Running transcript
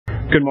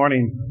Good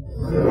morning.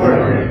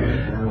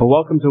 Well,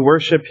 welcome to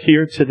worship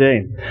here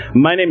today.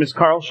 My name is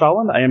Carl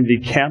Scholland. I am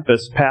the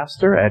campus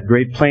pastor at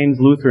Great Plains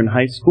Lutheran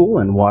High School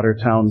in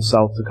Watertown,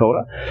 South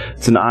Dakota.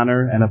 It's an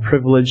honor and a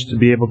privilege to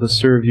be able to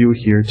serve you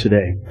here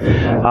today.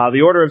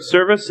 The order of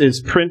service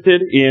is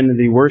printed in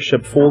the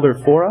worship folder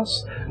for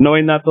us.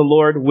 Knowing that the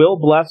Lord will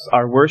bless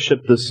our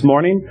worship this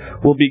morning,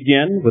 we'll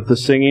begin with the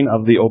singing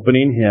of the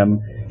opening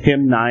hymn,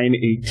 hymn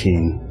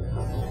 918.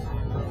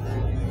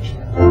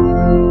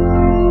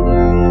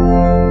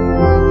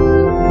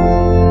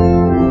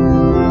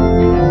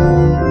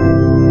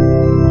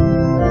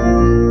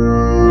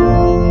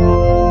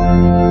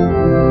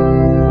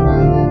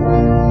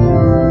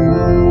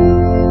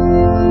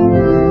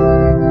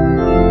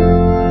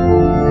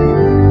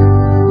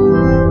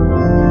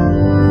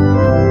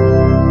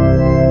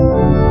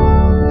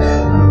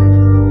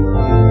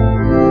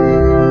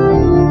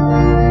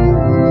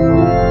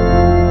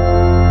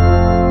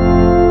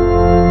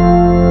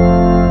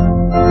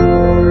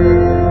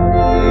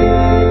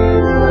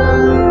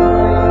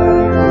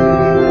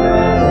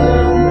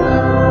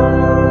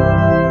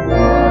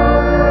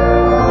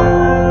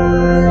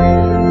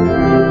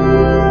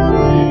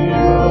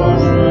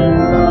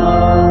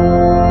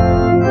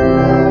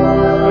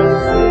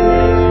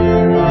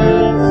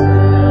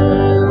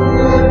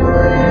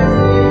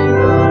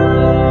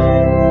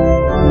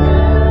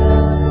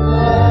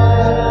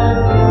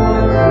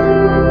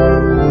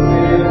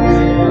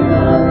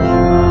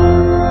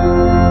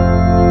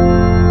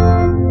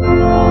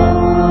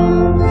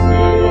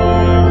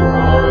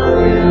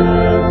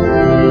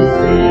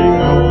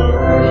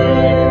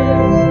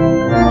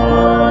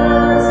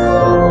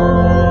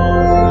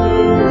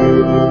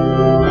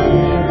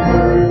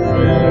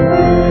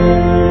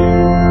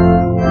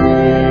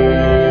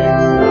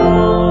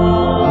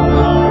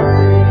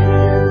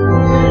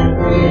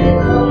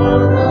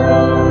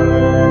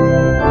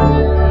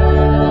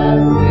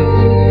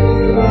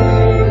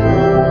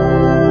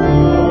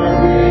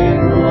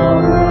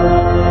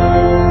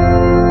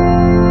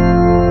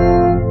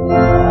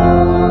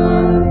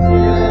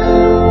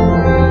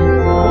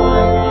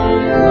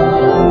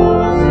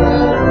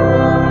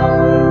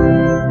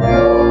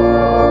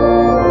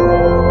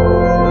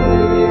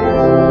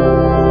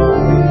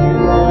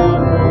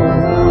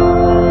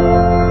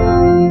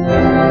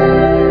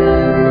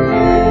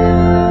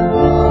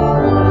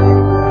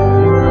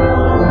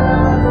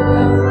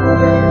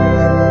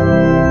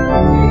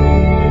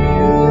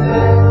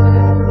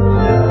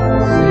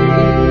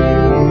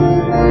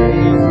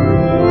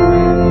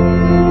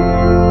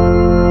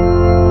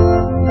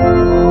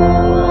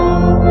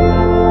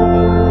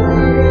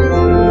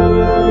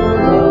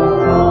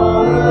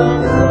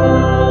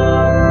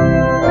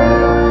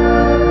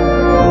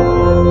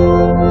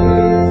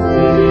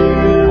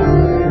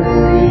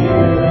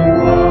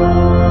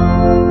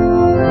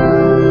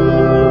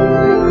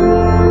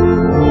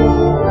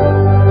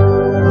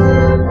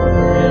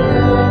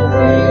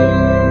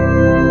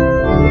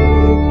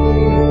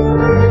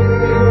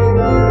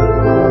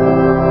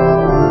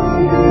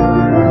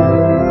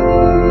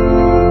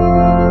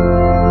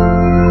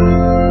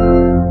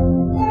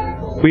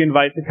 We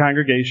invite the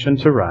congregation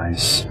to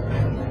rise.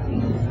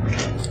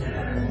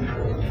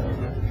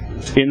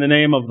 In the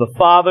name of the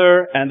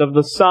Father, and of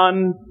the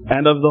Son,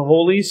 and of the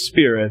Holy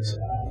Spirit.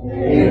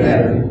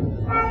 Amen.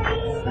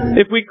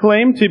 If we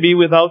claim to be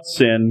without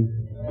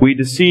sin, we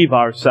deceive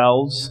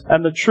ourselves,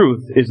 and the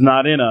truth is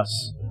not in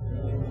us.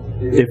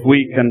 If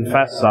we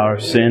confess our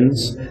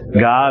sins,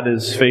 God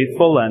is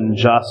faithful and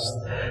just,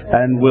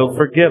 and will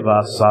forgive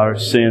us our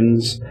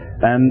sins,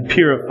 and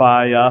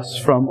purify us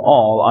from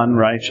all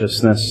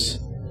unrighteousness.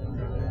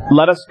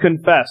 Let us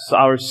confess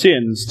our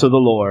sins to the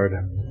Lord.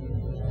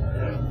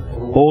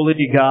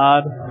 Holy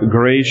God,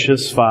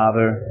 gracious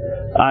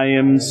Father, I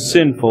am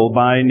sinful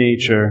by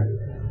nature,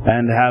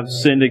 and have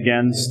sinned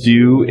against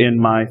you in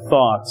my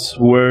thoughts,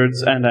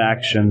 words, and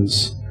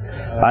actions.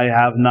 I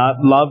have not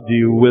loved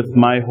you with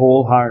my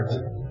whole heart.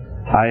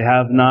 I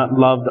have not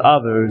loved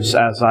others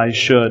as I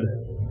should.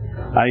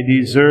 I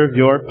deserve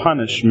your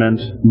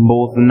punishment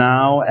both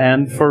now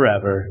and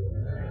forever.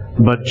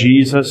 But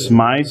Jesus,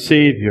 my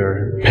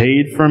Savior,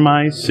 paid for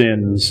my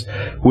sins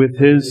with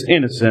his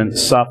innocent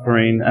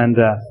suffering and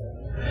death.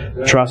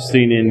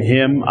 Trusting in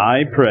him,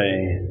 I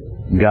pray,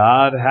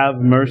 God have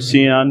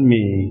mercy on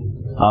me,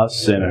 a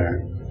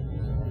sinner.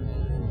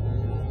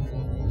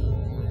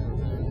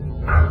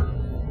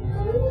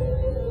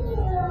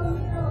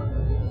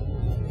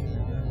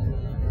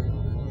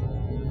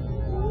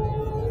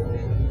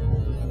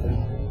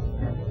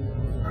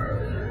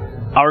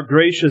 Our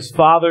gracious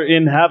Father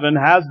in heaven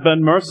has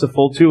been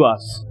merciful to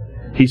us.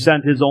 He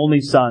sent his only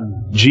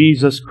Son,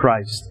 Jesus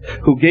Christ,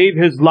 who gave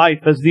his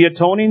life as the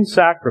atoning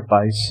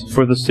sacrifice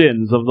for the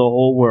sins of the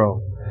whole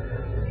world.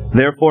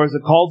 Therefore, as a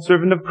called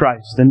servant of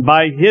Christ, and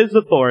by his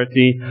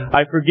authority,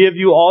 I forgive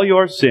you all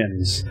your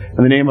sins,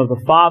 in the name of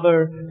the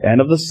Father, and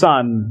of the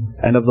Son,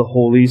 and of the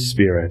Holy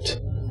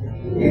Spirit.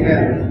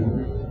 Amen.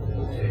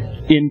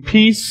 In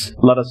peace,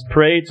 let us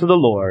pray to the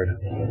Lord.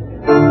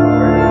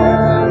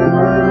 Have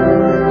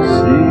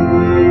mercy.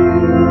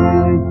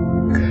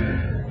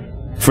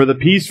 For the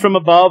peace from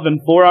above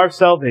and for our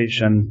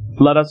salvation,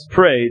 let us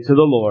pray to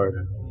the Lord.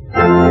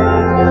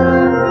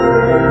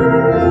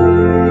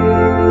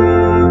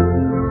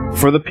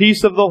 For the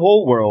peace of the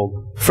whole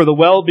world, for the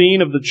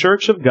well-being of the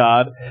Church of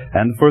God,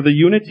 and for the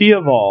unity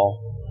of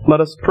all,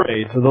 let us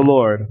pray to the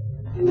Lord.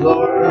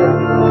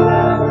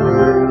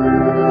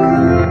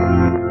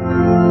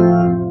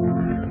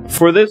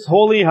 For this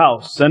holy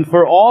house, and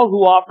for all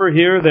who offer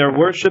here their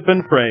worship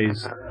and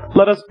praise,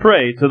 let us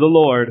pray to the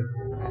Lord.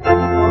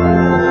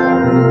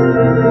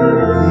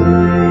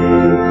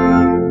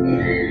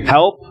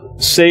 Help,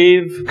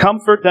 save,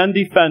 comfort, and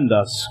defend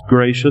us,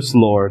 gracious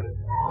Lord.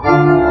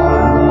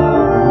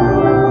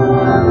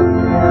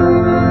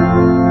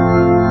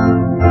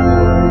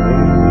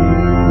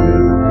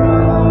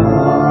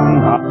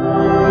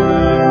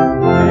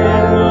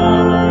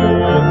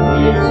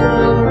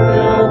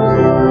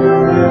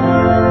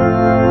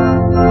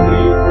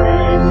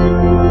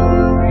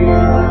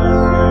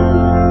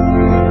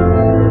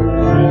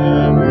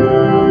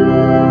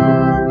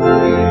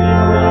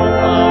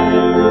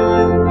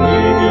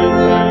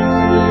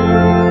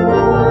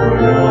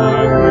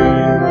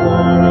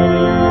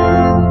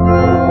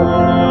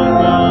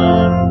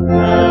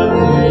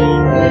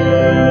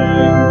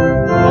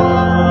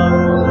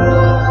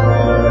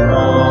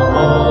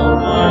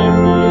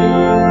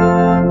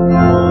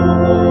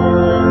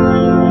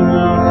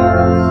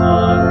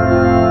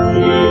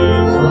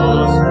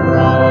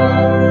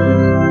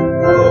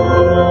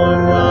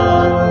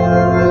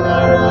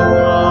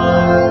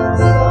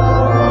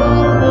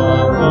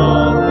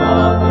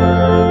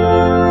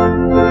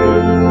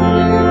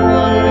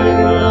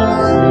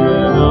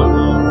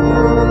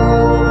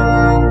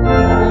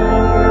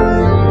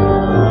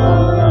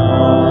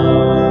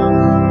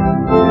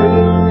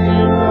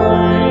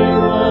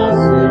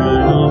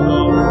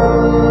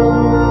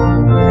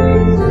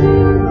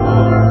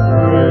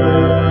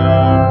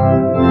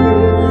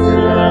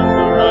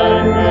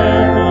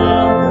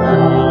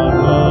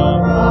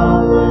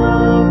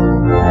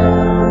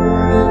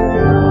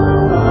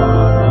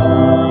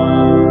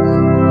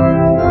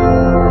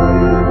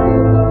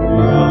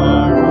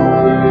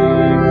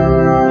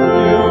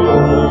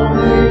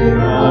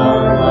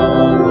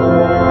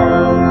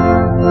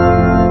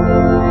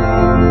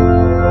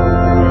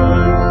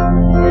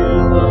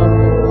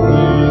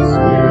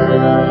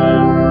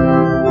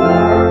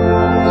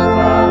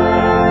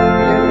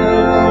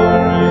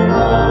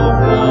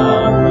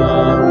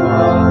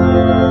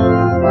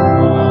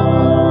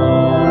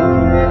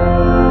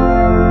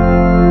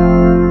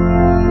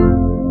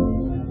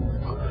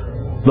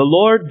 The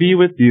Lord be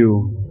with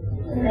you.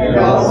 And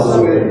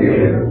also with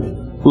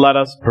you. Let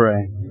us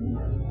pray.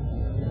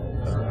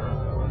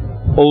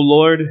 O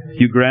Lord,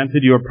 you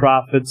granted your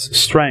prophets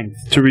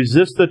strength to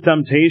resist the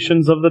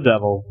temptations of the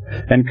devil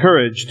and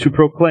courage to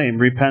proclaim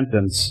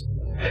repentance.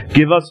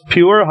 Give us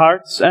pure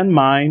hearts and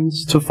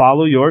minds to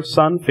follow your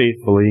Son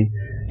faithfully,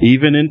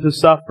 even into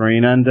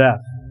suffering and death.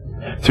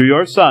 Through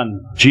your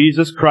Son,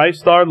 Jesus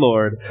Christ our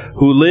Lord,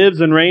 who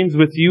lives and reigns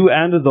with you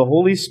and the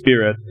Holy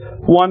Spirit,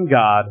 one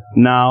God,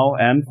 now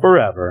and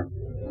forever.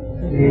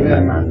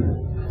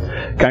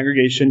 Amen.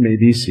 Congregation may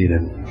be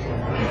seated.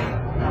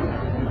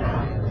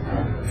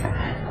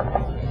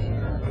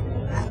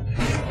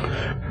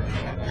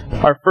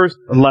 Our first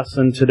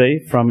lesson today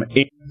from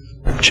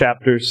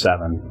chapter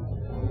 7.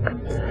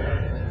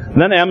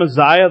 Then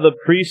Amaziah the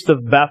priest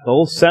of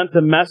Bethel sent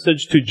a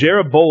message to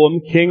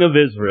Jeroboam king of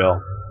Israel.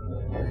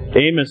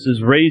 Amos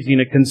is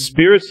raising a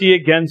conspiracy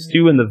against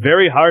you in the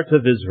very heart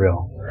of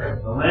Israel.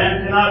 The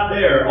land cannot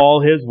bear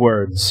all his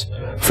words,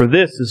 for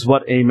this is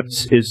what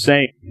Amos is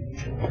saying.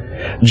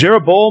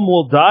 Jeroboam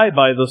will die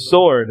by the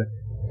sword,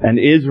 and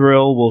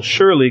Israel will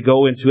surely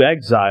go into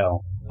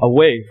exile,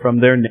 away from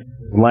their native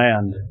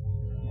land.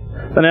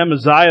 Then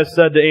Amaziah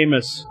said to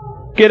Amos,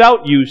 "Get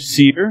out, you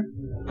seer.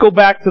 Go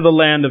back to the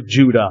land of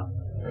Judah.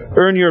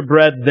 Earn your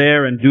bread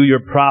there and do your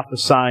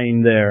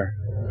prophesying there.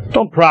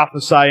 Don't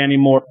prophesy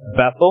anymore at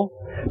Bethel,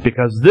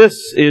 because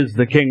this is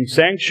the king's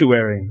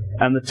sanctuary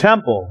and the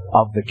temple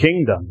of the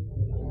kingdom."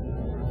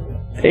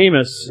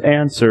 Amos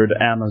answered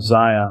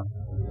Amaziah,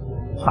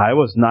 "I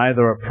was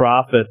neither a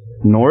prophet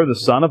nor the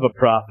son of a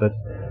prophet,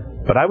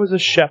 but I was a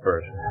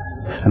shepherd,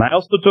 and I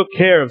also took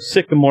care of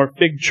sycamore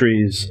fig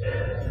trees.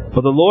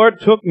 But the Lord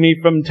took me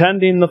from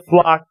tending the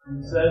flock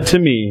and said to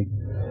me,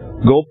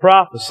 'Go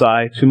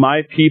prophesy to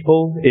my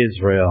people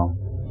Israel.'"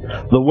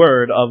 The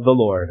word of the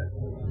Lord.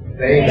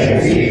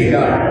 Thanks be to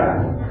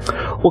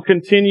God. We'll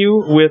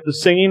continue with the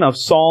singing of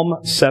Psalm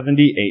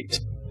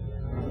 78.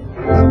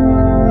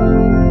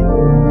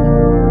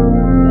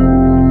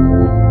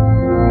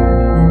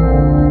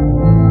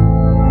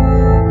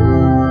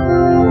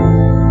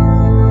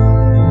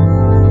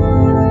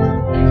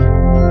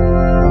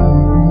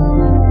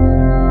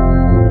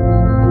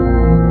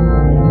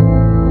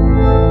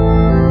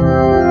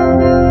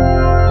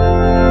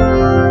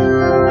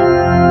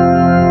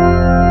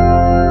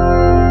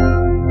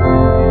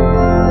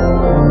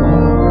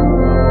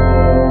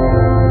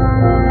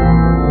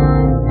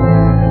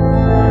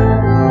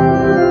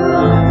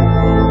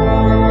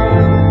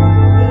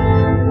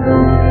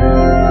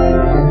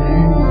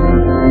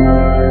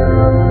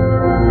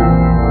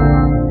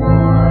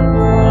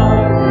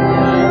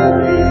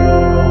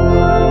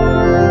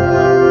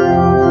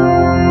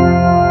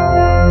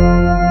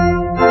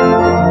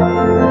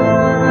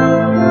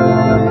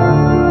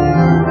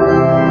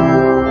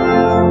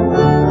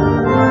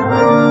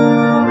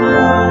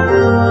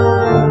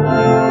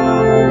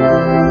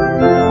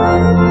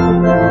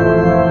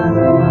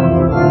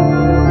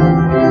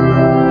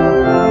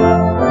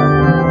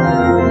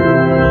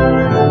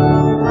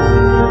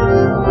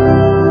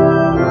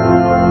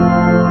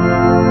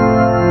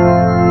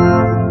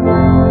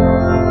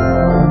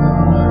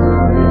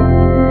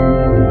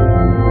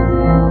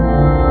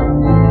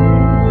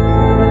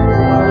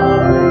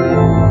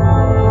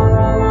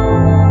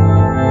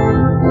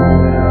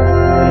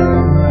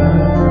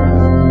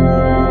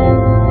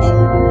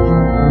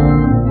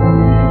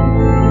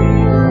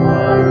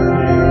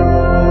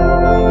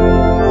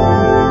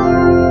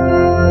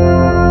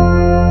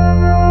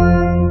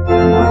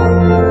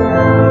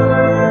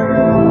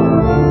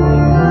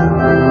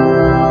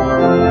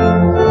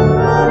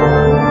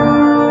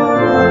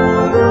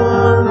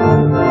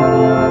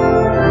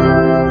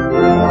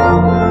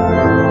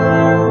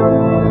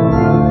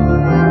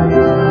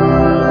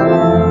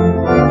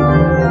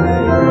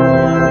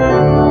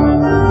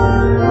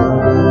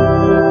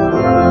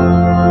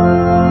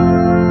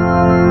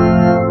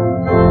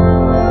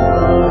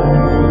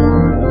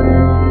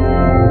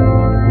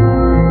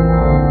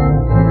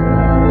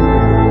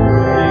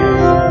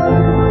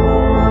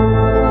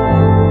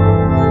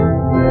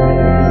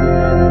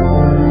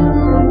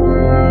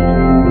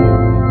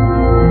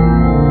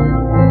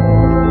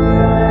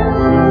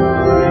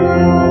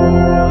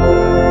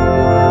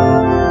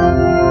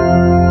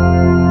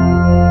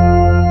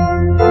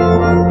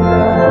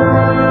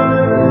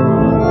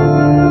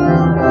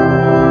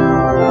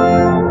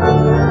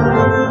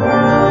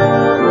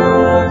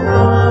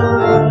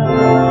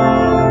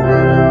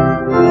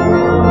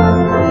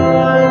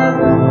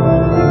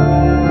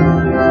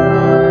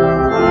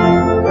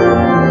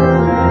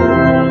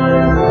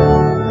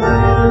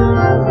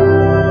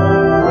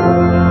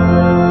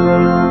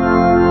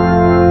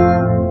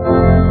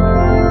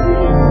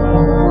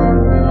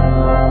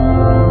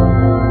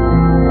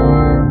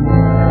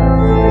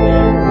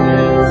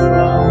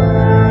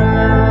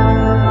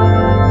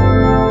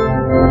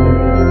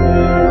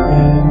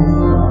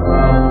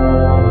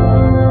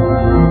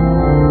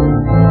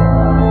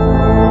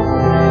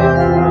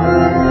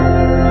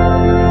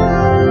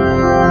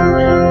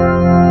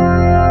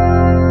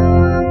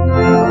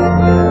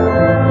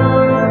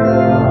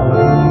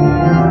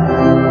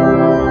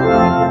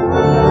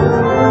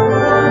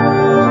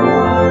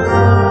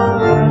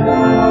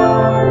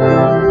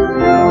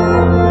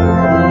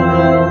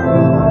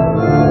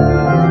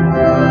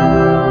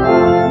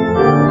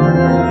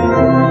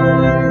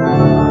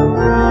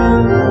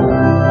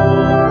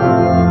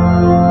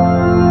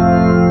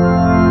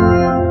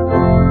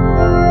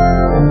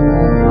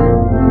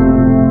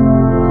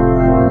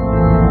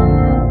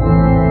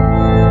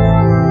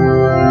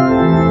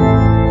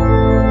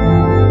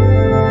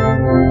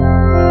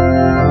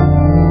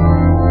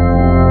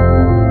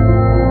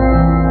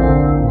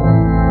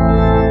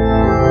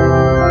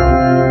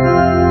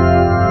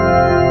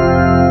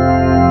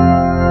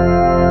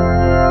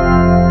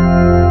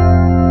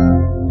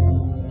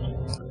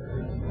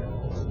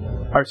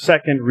 Our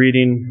second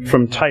reading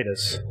from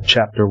Titus,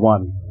 chapter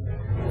 1.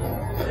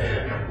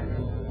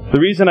 The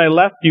reason I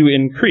left you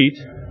in Crete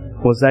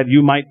was that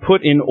you might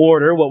put in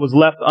order what was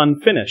left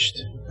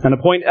unfinished, and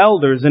appoint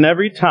elders in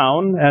every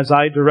town as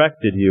I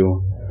directed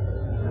you.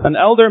 An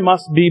elder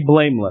must be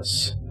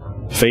blameless,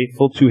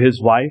 faithful to his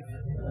wife,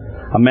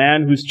 a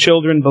man whose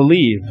children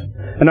believe,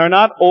 and are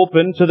not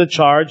open to the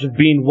charge of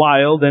being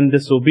wild and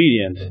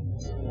disobedient.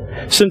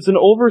 Since an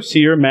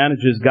overseer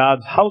manages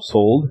God's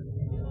household,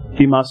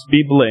 he must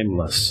be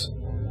blameless,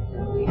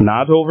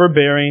 not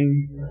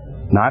overbearing,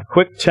 not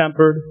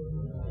quick-tempered,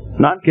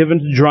 not given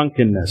to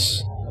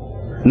drunkenness,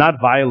 not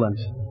violent,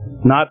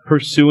 not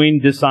pursuing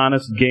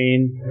dishonest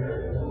gain.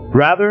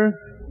 Rather,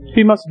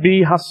 he must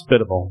be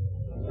hospitable,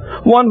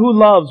 one who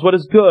loves what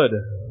is good,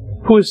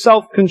 who is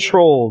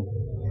self-controlled,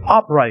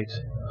 upright,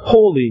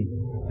 holy,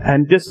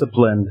 and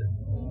disciplined.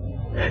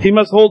 He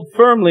must hold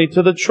firmly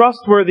to the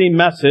trustworthy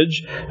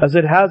message as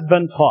it has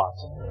been taught,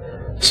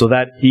 so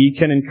that he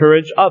can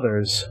encourage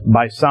others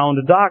by sound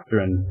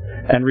doctrine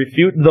and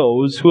refute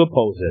those who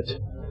oppose it.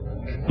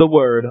 The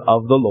word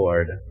of the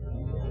Lord.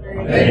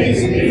 Thanks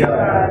be to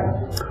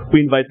God. We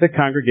invite the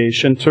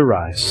congregation to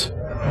rise.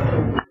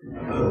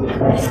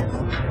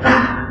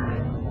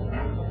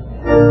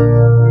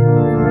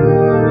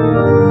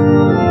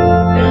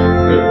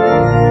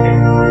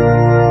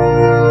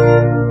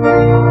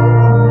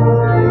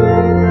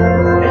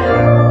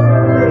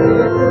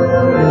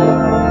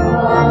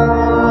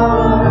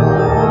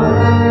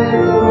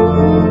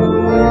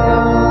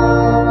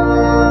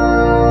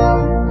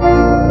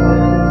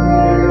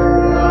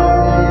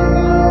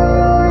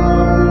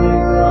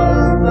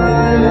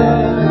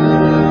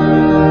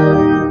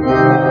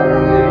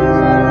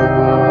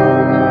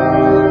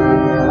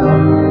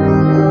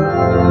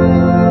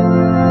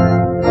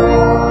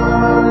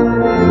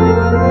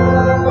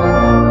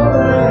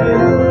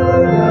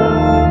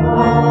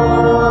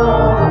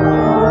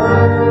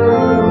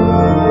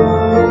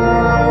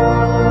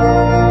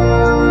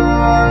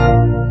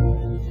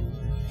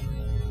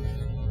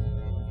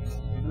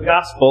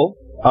 Gospel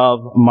of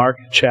Mark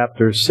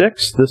chapter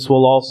 6. This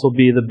will also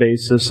be the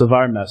basis of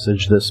our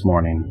message this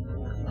morning.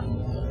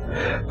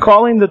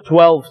 Calling the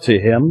 12 to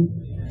him,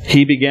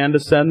 he began to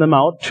send them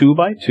out 2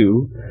 by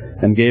 2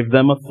 and gave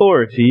them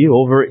authority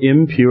over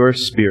impure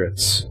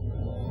spirits.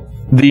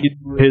 These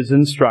were his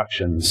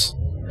instructions.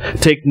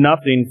 Take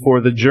nothing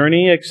for the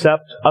journey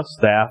except a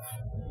staff,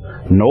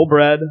 no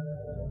bread,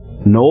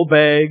 no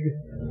bag,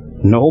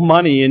 no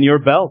money in your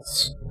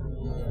belts.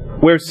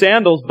 Wear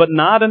sandals, but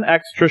not an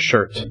extra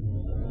shirt.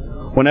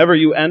 Whenever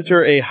you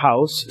enter a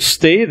house,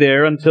 stay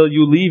there until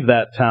you leave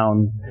that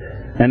town.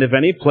 And if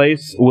any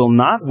place will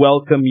not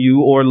welcome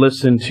you or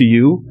listen to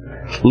you,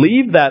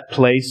 leave that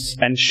place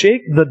and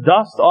shake the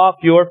dust off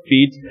your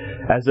feet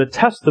as a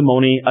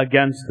testimony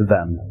against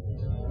them.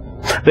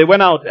 They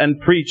went out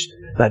and preached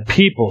that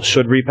people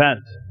should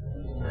repent.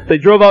 They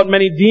drove out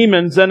many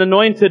demons and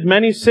anointed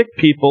many sick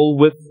people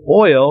with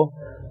oil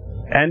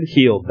and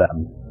healed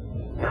them.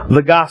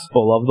 The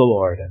Gospel of the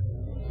Lord.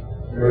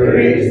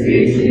 Praise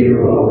be to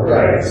you, O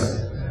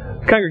Christ.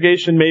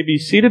 Congregation may be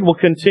seated. We'll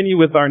continue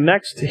with our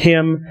next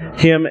hymn,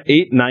 hymn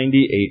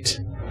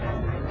 898.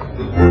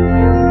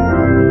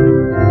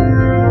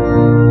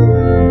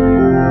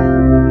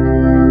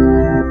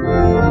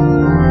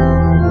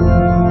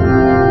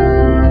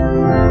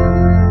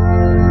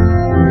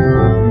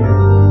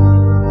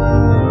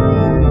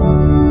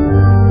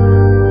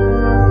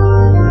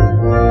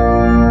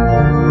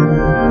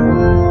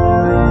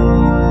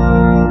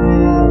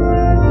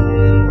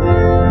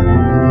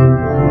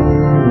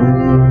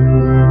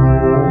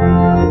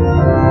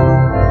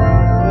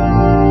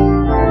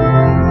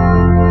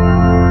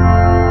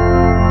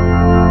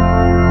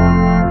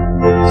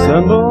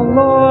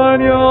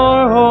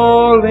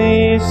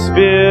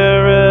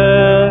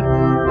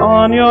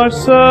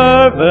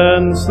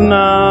 Servants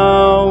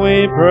now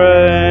we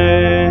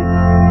pray.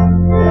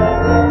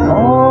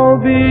 All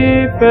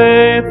be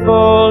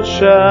faithful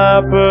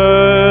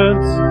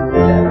shepherds,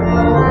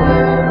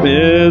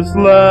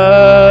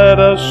 misled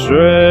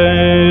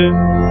astray.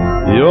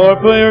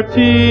 Your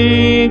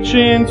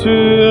teaching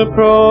to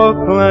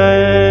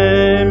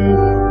proclaim,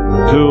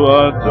 to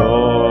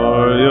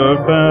adore your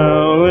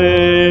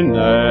holy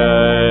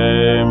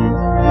name,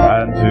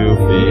 and to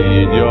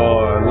feed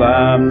your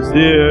lambs,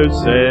 dear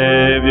Savior,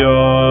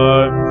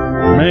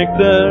 make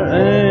their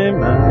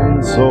aim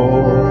and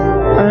soul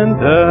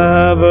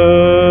endeavor.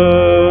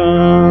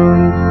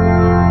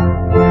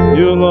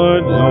 You,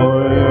 Lord,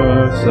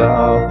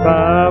 yourself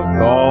have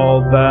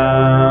called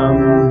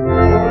them.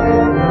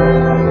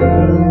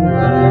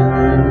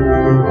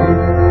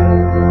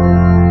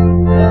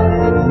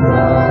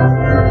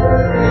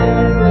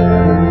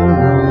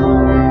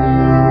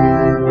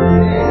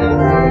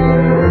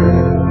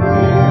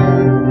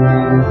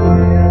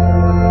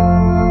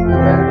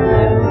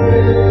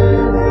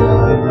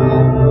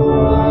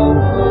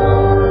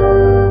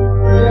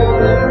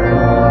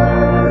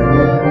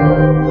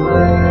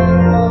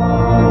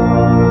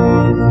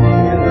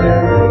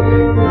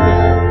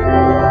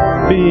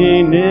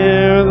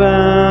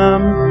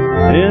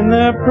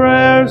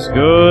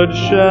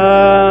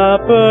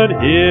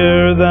 would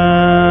hear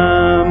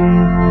them.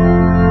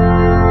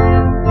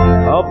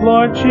 Help,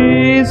 Lord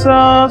Jesus,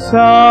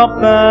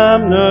 help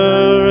them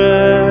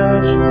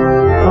nourish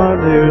our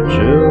dear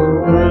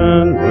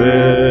children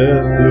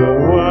with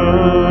your word.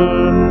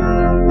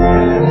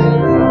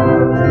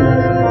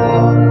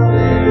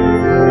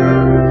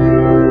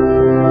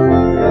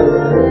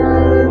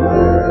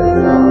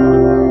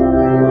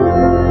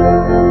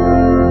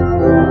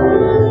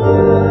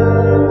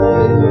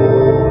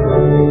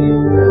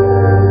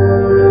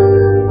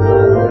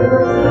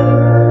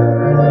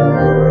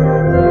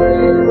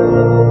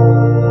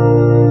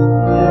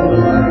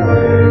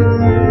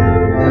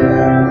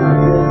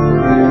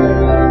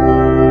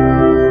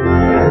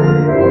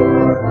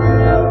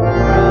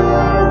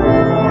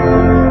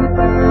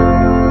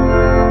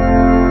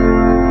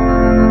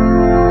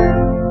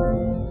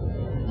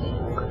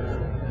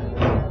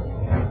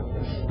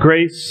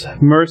 Grace,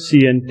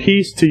 mercy, and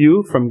peace to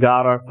you from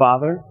God our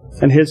Father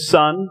and His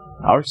Son,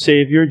 our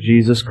Savior,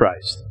 Jesus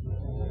Christ.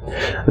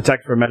 The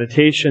text for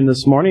meditation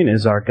this morning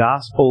is our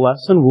gospel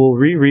lesson. We'll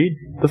reread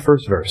the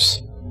first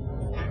verse.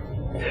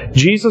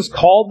 Jesus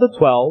called the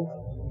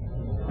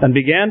 12 and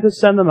began to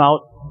send them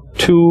out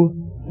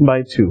 2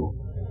 by 2.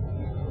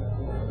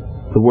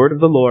 The word of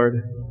the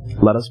Lord.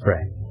 Let us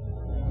pray.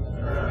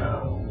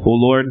 O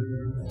Lord,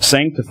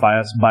 sanctify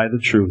us by the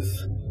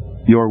truth.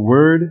 Your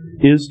word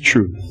is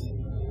truth.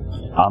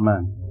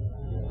 Amen.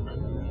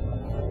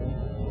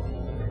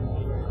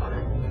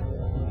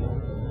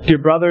 Dear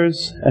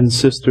brothers and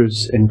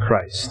sisters in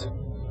Christ,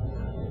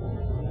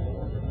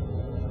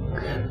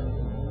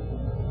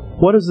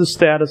 what is the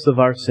status of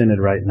our synod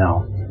right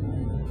now?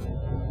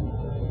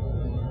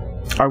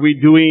 Are we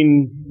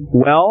doing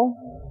well?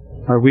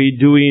 Are we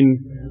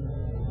doing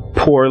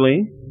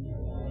poorly?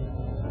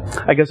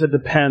 I guess it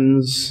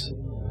depends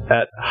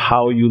at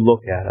how you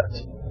look at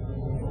it.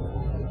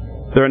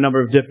 There are a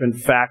number of different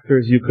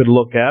factors you could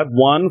look at.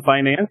 One,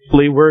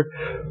 financially, we're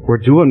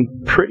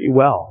doing pretty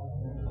well.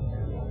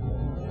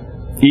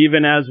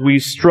 Even as we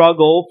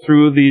struggle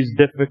through these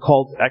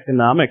difficult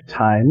economic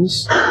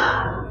times,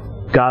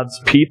 God's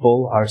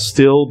people are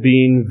still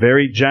being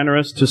very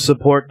generous to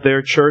support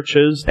their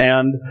churches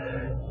and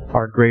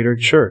our greater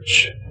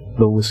church,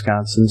 the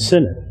Wisconsin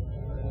Synod.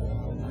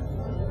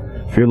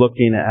 If you're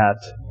looking at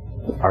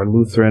our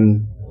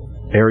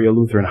area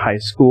Lutheran high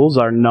schools,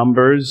 our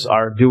numbers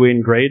are doing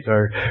great.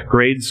 Our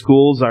grade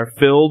schools are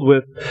filled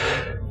with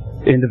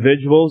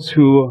individuals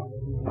who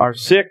are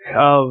sick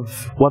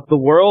of what the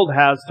world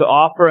has to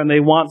offer, and they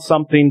want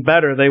something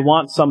better. They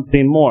want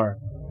something more.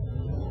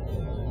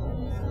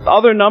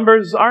 Other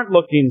numbers aren't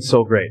looking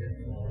so great.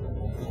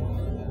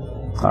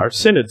 Our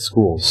synod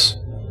schools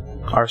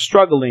are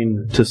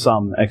struggling to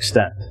some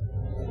extent.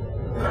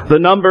 The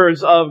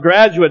numbers of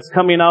graduates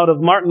coming out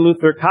of Martin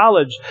Luther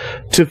College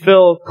to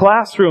fill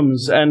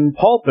classrooms and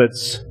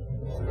pulpits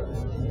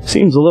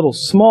seems a little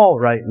small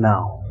right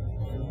now.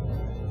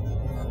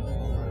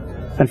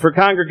 And for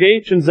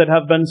congregations that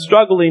have been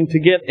struggling to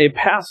get a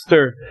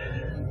pastor,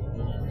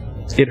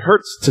 it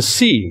hurts to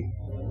see.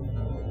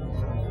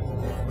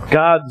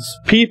 God's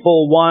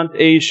people want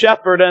a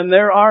shepherd, and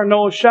there are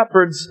no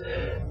shepherds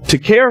to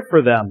care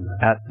for them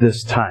at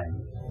this time.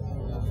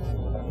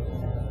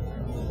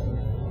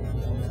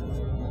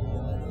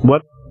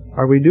 What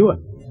are we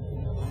doing?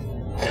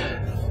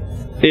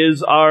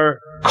 Is our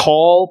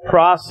call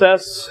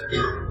process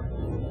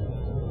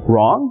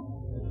wrong?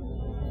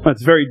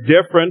 It's very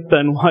different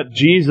than what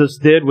Jesus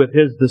did with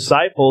His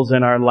disciples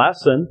in our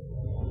lesson.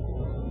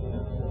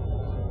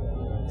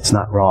 It's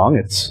not wrong,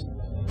 it's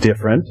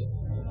different.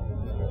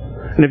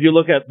 And if you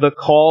look at the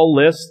call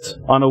list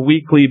on a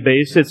weekly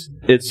basis,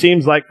 it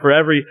seems like for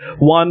every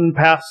one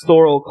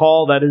pastoral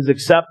call that is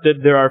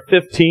accepted, there are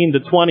 15 to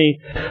 20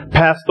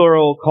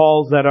 pastoral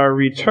calls that are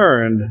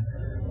returned,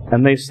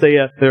 and they stay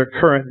at their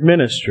current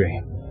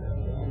ministry.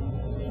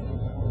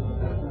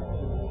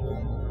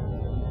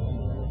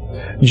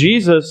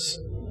 Jesus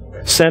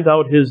sent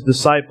out His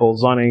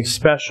disciples on a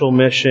special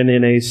mission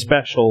in a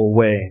special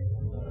way.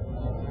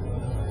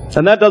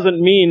 And that doesn't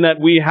mean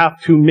that we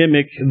have to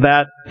mimic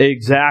that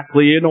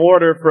exactly in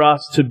order for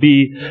us to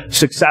be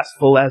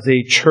successful as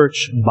a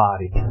church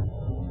body.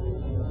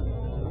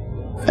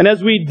 And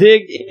as we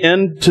dig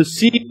in to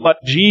see what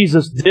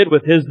Jesus did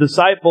with His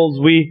disciples,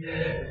 we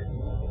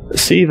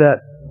see that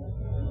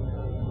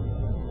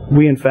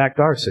we in fact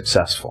are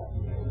successful.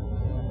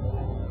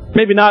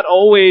 Maybe not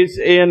always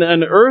in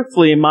an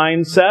earthly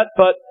mindset,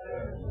 but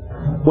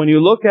when you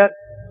look at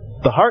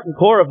the heart and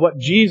core of what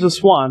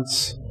Jesus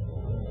wants,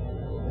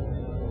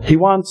 He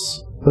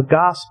wants the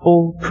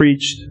gospel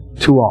preached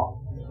to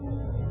all.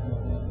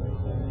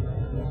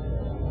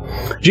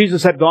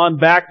 Jesus had gone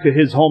back to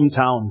His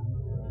hometown.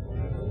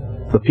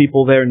 The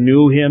people there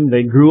knew Him,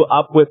 they grew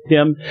up with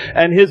Him,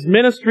 and His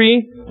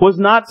ministry was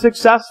not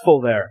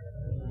successful there.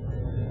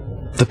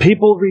 The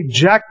people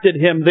rejected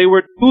Him. They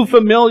were too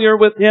familiar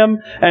with Him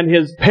and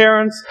His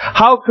parents.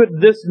 How could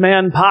this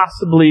man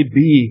possibly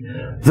be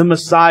the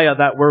Messiah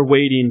that we're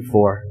waiting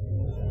for?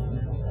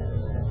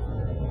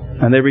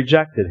 And they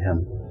rejected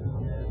Him.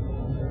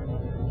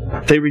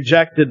 They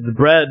rejected the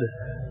bread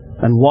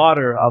and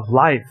water of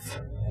life.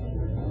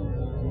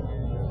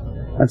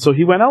 And so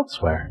he went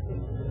elsewhere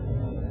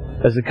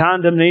as a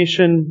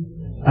condemnation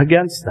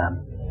against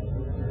them.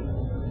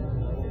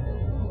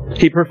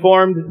 He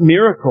performed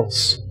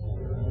miracles.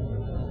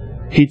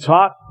 He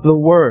taught the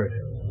Word.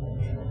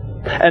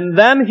 And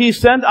then he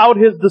sent out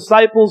his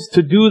disciples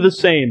to do the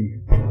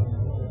same.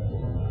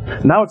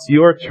 Now it's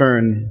your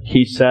turn,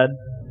 he said.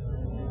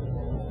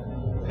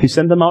 He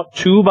sent them out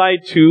 2 by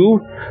 2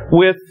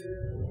 with,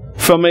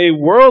 from a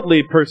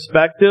worldly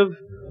perspective,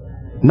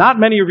 not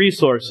many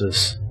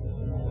resources.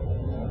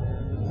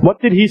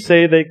 What did he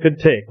say they could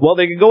take? Well,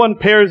 they could go in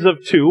pairs of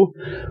 2.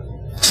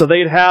 So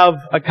they'd have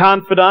a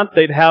confidant,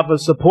 they'd have a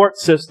support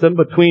system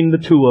between the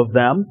 2 of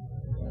them.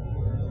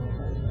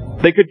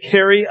 They could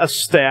carry a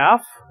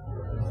staff,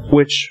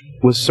 which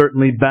was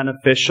certainly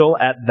beneficial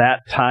at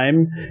that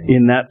time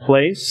in that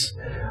place.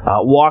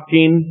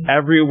 Walking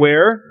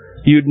everywhere,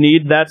 you'd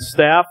need that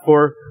staff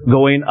for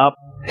going up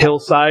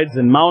hillsides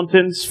and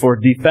mountains, for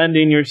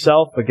defending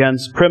yourself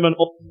against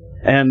criminals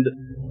and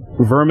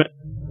vermin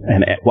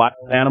and wild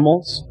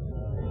animals.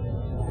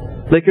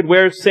 They could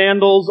wear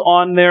sandals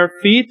on their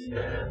feet.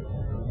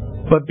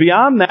 But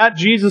beyond that,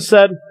 Jesus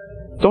said,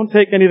 don't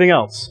take anything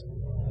else.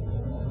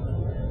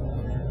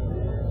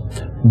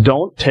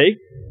 Don't take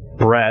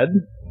bread,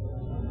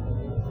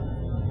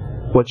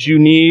 what you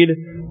need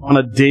on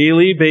a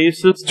daily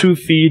basis to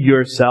feed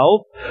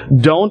yourself.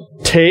 Don't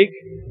take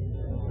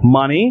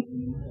money,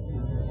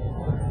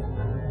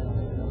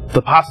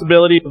 the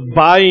possibility of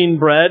buying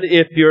bread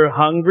if you're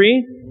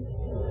hungry.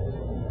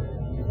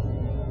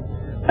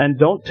 And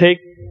don't take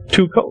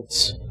 2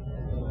 coats.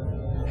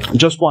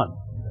 Just one.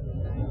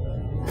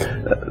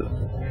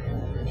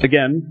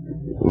 Again,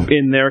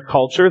 in their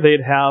culture,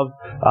 they'd have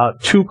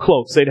 2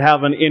 cloaks. They'd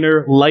have an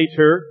inner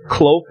lighter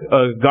cloak,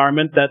 a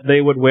garment that they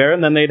would wear,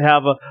 and then they'd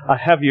have a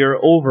heavier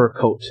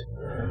overcoat.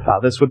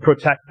 This would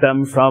protect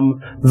them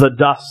from the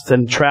dust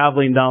and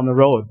traveling down the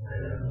road.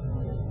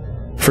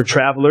 For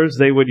travelers,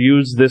 they would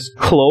use this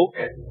cloak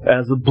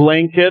as a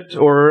blanket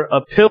or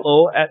a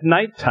pillow at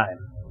nighttime.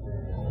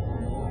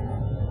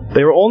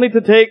 They were only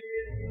to take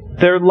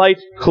their light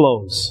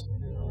clothes.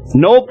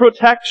 No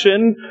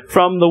protection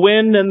from the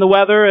wind and the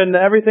weather and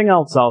everything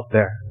else out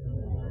there.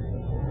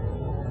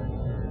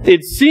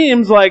 It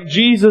seems like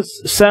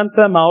Jesus sent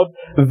them out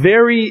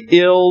very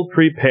ill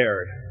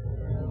prepared.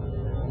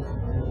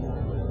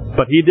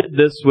 But he did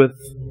this with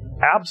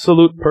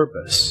absolute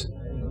purpose.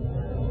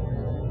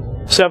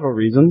 Several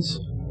reasons.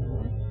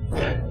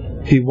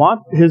 He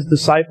wanted his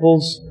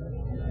disciples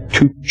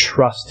to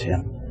trust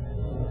him.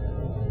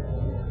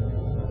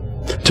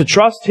 To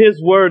trust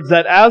his words,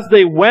 that as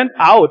they went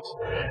out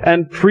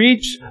and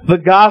preached the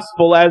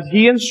gospel as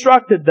he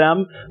instructed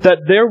them, that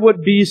there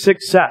would be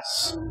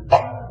success.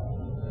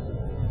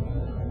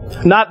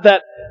 Not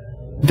that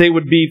they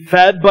would be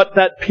fed, but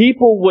that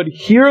people would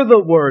hear the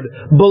word,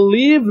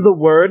 believe the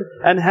word,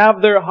 and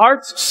have their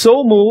hearts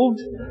so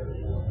moved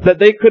that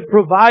they could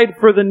provide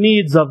for the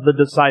needs of the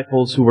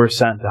disciples who were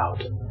sent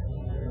out.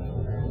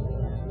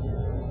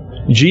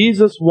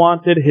 Jesus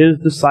wanted his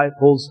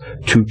disciples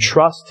to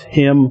trust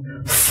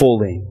him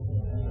fully.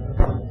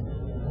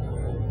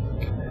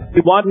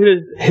 He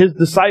wanted his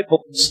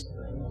disciples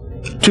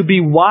to be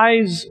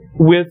wise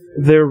with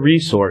their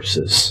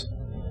resources.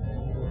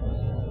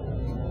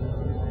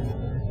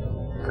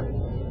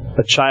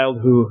 A child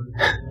who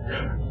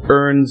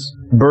earns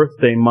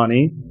birthday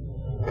money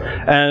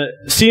and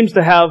seems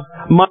to have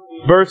money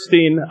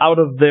bursting out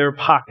of their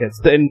pockets,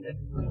 and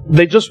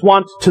they just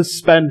want to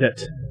spend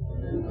it.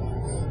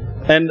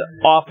 And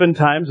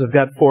oftentimes, I've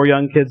got 4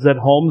 young kids at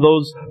home,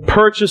 those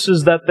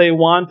purchases that they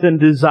want and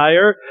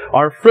desire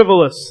are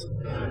frivolous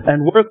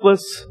and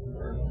worthless,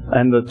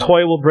 and the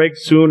toy will break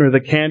soon or the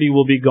candy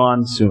will be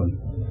gone soon.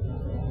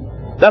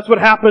 That's what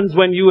happens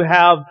when you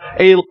have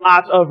a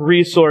lot of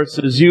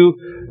resources. You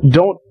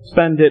don't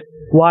spend it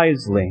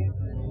wisely.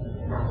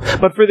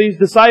 But for these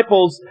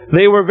disciples,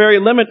 they were very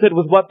limited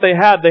with what they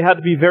had. They had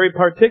to be very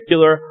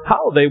particular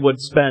how they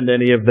would spend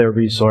any of their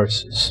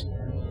resources.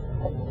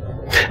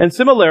 And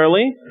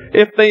similarly,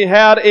 if they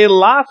had a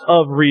lot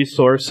of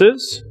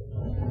resources,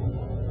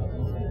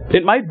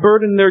 it might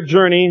burden their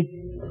journey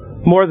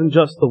more than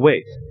just the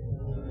weight.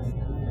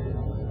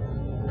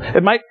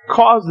 It might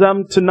cause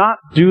them to not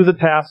do the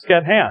task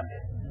at hand.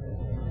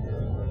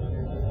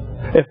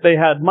 If they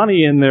had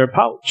money in their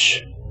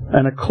pouch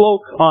and a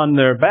cloak on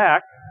their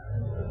back,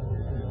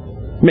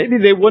 maybe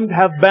they wouldn't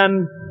have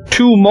been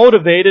too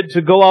motivated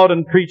to go out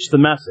and preach the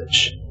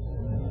message.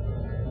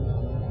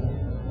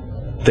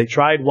 They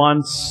tried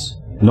once,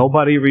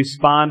 nobody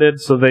responded,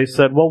 so they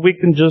said, well, we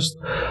can just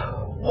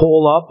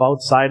hole up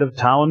outside of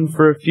town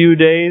for a few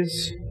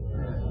days.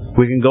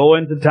 We can go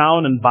into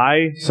town and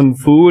buy some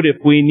food if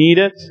we need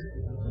it.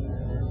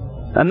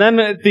 And then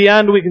at the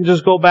end, we can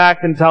just go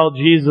back and tell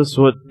Jesus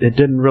it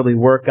didn't really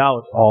work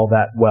out all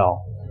that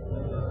well.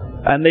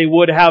 And they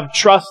would have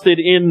trusted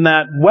in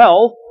that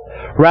wealth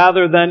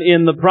rather than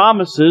in the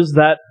promises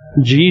that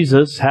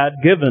Jesus had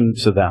given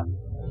to them.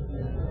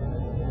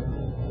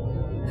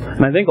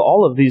 And I think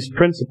all of these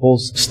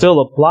principles still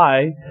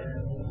apply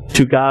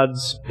to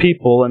God's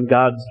people and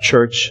God's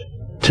church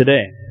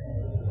today.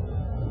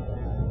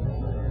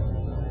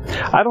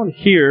 I don't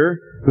hear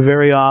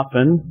very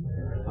often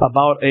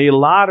about a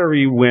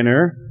lottery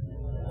winner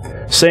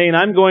saying,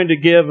 I'm going to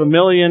give $1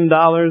 million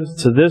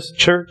to this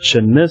church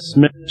and this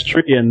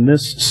ministry and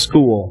this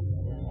school.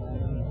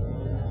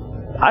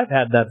 I've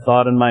had that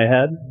thought in my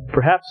head.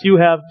 Perhaps you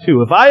have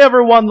too. If I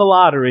ever won the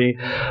lottery,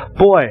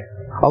 boy,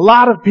 a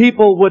lot of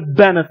people would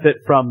benefit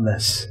from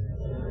this.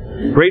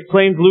 Great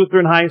Plains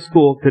Lutheran High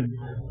School could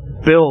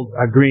build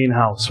a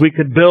greenhouse. We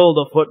could build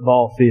a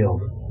football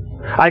field.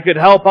 I could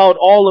help out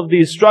all of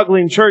these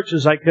struggling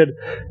churches. I could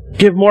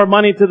give more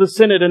money to the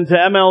Synod and to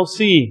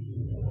MLC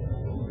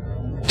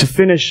to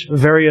finish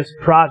various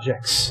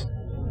projects.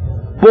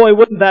 Boy,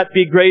 wouldn't that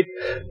be great?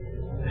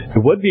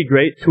 It would be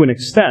great to an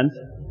extent,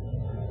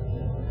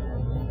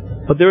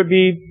 but there would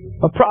be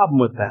a problem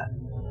with that.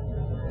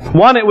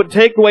 One, it would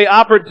take away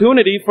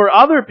opportunity for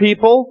other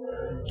people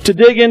to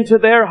dig into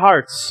their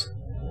hearts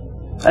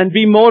and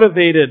be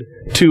motivated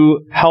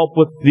to help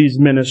with these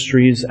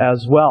ministries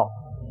as well.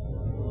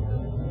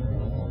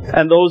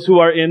 And those who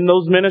are in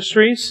those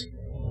ministries,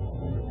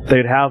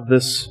 they'd have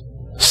this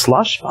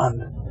slush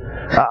fund.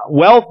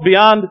 Wealth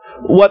beyond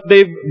what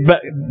they've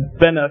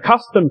been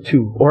accustomed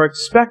to or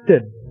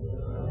expected.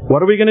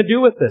 What are we going to do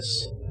with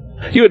this?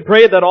 You would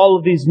pray that all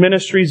of these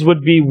ministries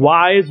would be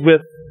wise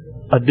with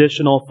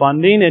additional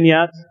funding, and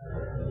yet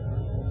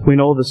we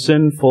know the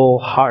sinful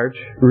heart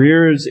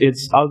rears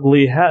its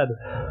ugly head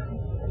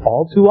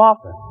all too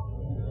often.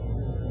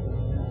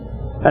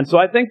 And so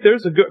I think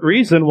there's a good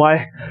reason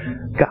why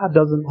God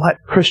doesn't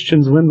let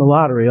Christians win the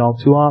lottery all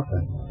too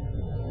often.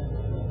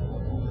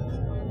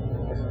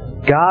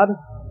 God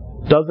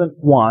doesn't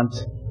want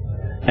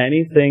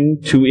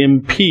anything to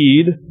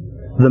impede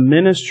the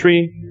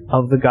ministry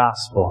of the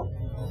gospel.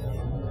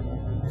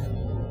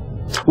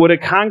 Would a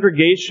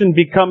congregation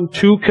become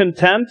too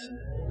content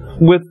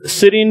with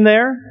sitting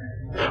there?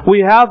 We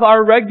have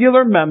our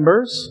regular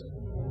members.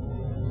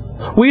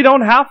 We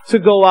don't have to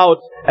go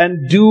out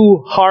and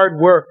do hard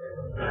work,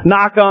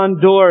 knock on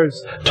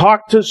doors,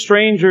 talk to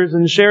strangers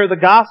and share the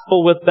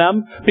gospel with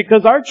them,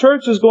 because our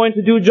church is going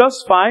to do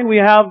just fine. We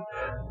have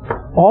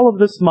all of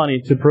this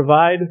money to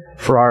provide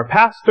for our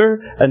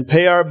pastor and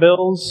pay our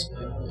bills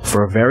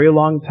for a very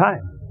long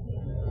time.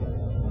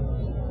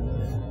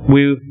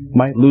 We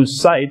might lose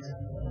sight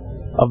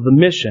of the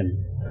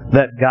mission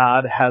that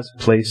God has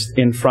placed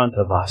in front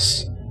of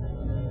us.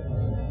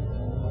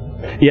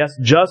 Yes,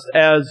 just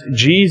as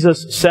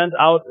Jesus sent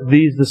out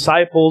these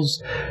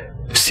disciples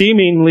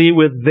seemingly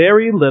with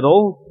very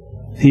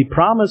little, He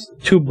promised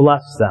to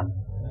bless them.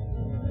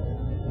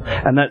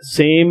 And that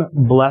same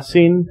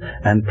blessing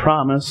and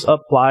promise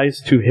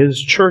applies to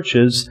His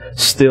churches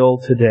still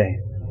today.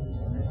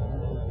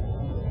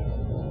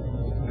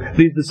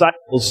 These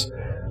disciples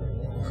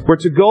were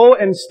to go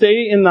and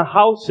stay in the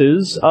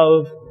houses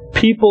of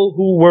people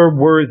who were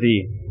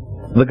worthy.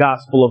 The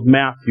Gospel of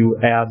Matthew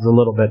adds a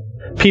little bit.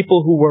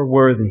 People who were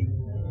worthy.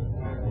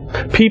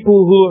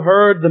 People who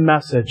heard the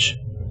message,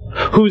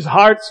 whose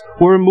hearts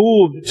were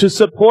moved to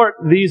support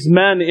these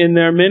men in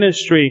their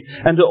ministry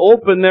and to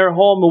open their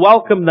home,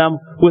 welcome them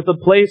with a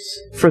place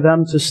for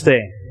them to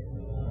stay.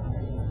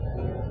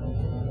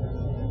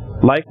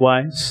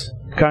 Likewise,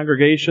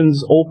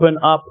 congregations open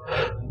up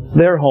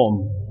their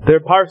home,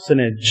 their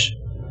parsonage,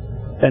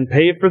 and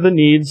pay for the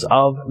needs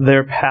of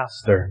their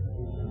pastor,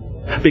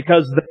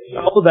 because they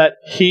know that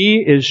he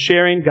is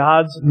sharing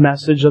God's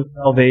message of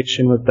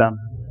salvation with them.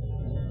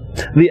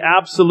 The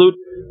absolute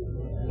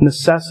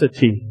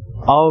necessity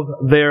of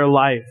their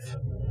life.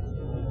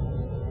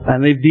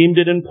 And they've deemed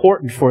it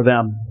important for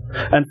them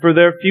and for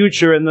their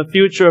future and the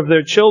future of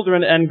their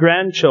children and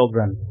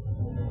grandchildren.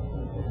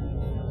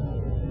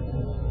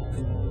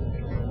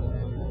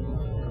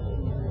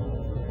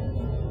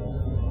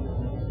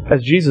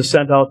 As Jesus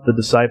sent out the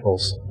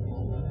disciples,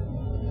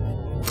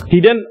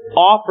 He didn't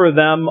offer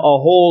them a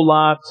whole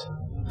lot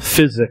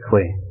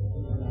physically.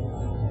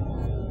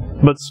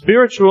 But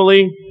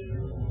spiritually,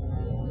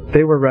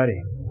 they were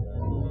ready.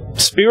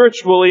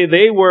 Spiritually,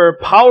 they were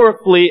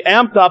powerfully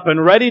amped up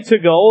and ready to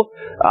go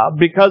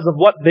because of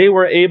what they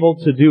were able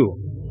to do.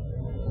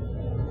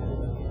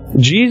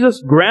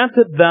 Jesus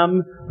granted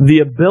them the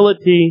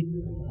ability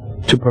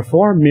to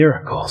perform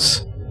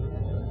miracles,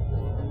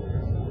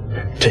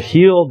 to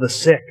heal the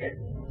sick,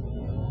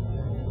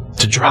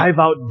 to drive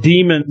out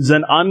demons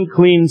and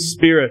unclean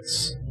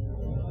spirits.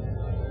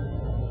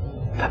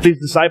 These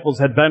disciples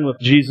had been with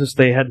Jesus.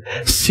 They had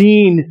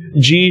seen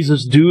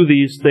Jesus do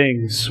these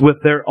things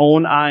with their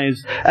own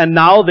eyes, and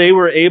now they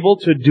were able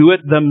to do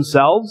it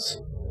themselves.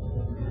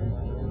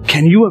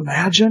 Can you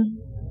imagine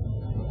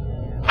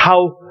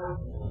how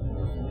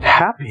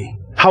happy,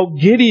 how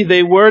giddy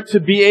they were to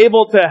be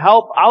able to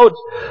help out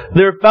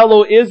their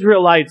fellow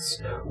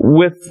Israelites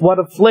with what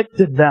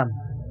afflicted them,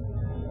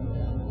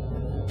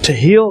 to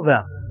heal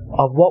them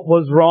of what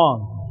was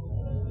wrong?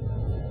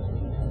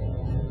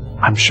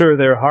 I'm sure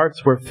their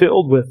hearts were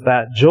filled with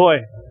that joy.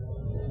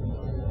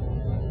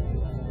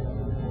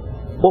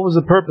 What was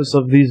the purpose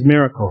of these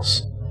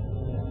miracles?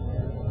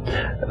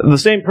 The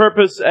same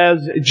purpose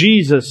as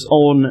Jesus'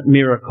 own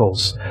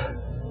miracles,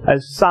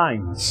 as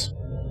signs.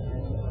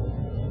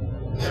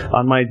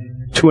 On my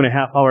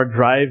 2.5-hour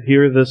drive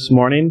here this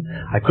morning,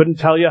 I couldn't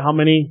tell you how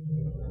many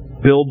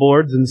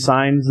billboards and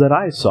signs that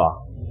I saw.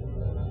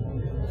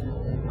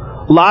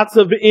 Lots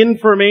of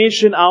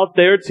information out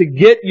there to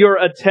get your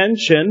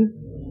attention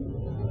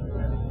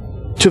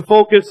to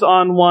focus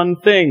on one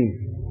thing.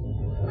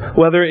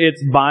 Whether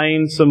it's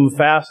buying some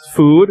fast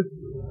food,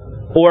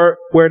 or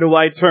where do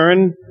I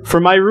turn for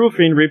my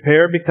roofing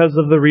repair because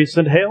of the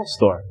recent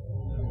hailstorm.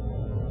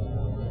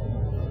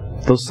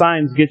 Those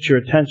signs get your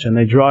attention.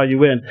 They draw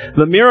you in.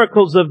 The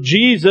miracles of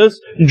Jesus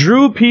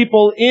drew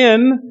people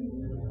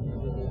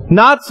in,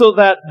 not so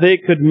that they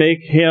could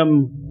make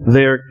Him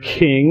their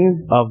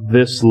king of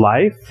this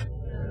life,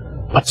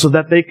 but so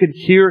that they could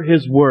hear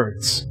His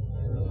words.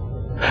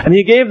 And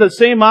He gave the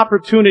same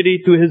opportunity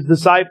to His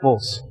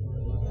disciples.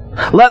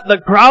 Let the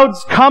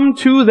crowds come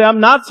to them,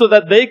 not so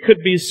that they could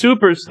be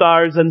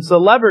superstars and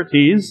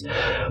celebrities,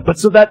 but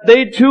so that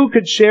they too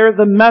could share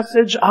the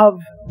message of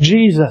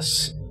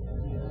Jesus.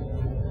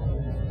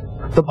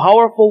 The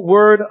powerful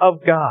Word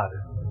of God.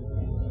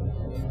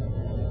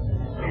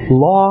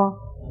 Law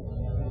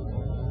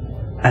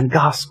and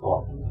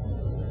gospel.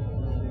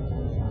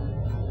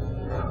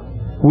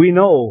 We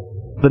know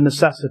the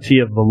necessity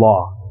of the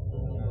law.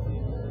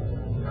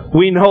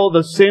 We know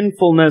the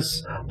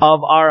sinfulness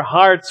of our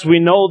hearts. We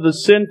know the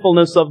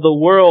sinfulness of the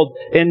world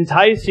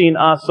enticing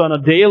us on a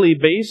daily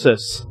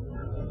basis.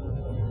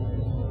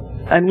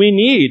 And we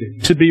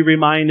need to be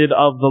reminded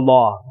of the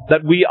law,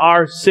 that we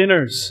are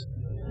sinners,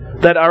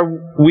 that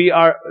we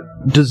are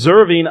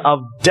deserving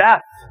of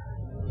death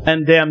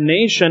and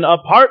damnation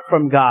apart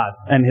from God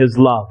and His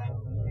love.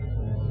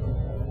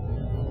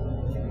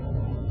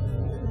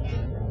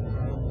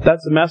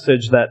 That's a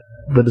message that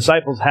the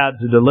disciples had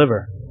to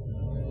deliver.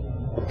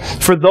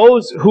 For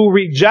those who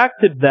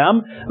rejected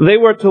them, they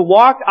were to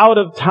walk out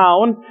of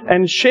town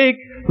and shake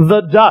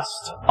the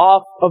dust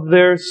off of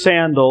their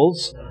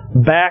sandals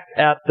back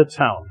at the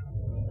town.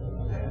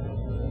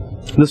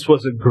 This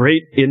was a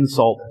great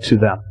insult to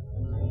them.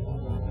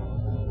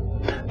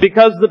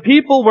 Because the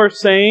people were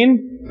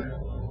saying,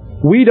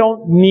 we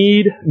don't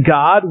need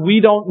God, we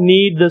don't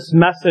need this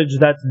message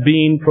that's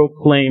being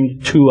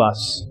proclaimed to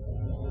us.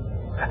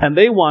 And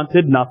they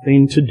wanted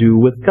nothing to do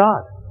with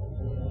God.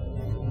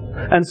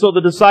 And so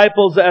the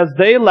disciples, as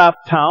they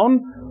left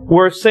town,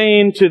 were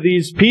saying to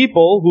these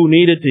people who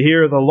needed to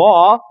hear the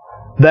law,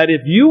 that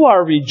if you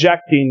are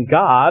rejecting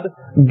God,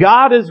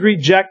 God is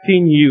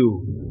rejecting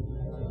you.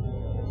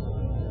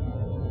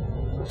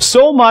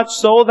 So much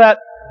so that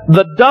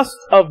the dust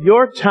of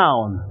your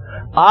town,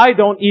 I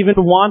don't even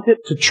want it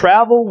to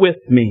travel with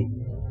me.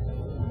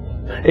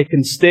 It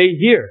can stay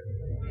here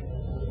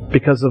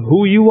because of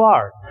who you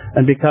are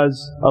and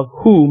because of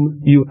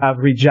whom you have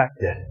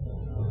rejected.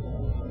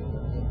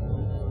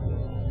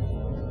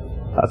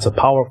 That's a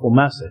powerful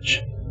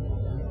message.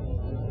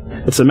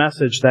 It's a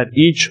message that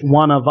each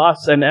one of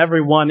us and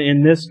everyone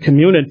in this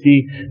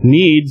community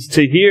needs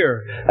to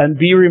hear and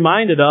be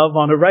reminded of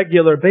on a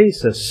regular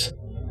basis.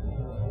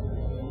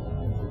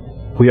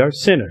 We are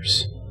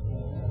sinners,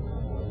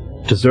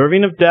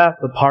 deserving of death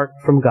apart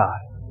from God.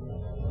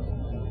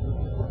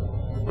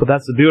 But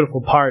that's the beautiful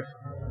part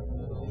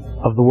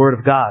of the Word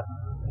of God,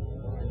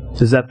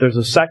 is that there's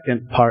a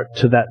second part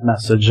to that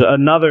message,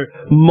 another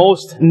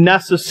most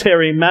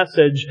necessary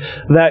message,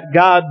 that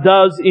God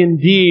does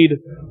indeed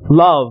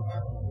love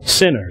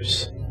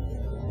sinners.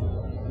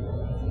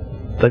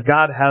 That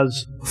God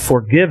has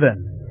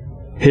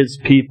forgiven His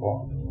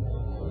people.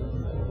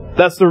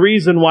 That's the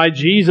reason why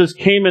Jesus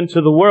came into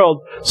the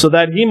world, so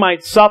that He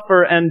might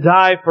suffer and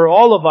die for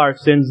all of our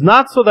sins,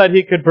 not so that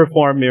He could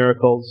perform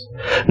miracles,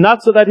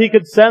 not so that He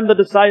could send the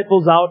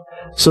disciples out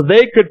so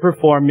they could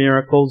perform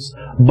miracles,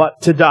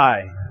 but to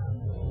die.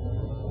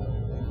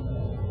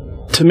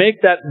 To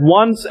make that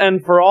once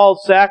and for all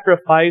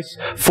sacrifice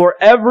for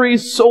every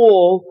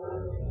soul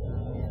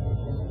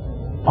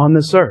on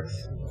this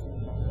earth.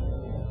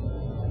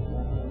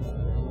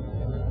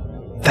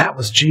 That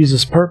was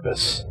Jesus'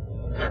 purpose.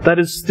 That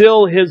is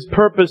still His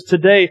purpose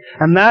today,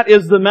 and that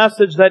is the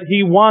message that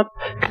He wants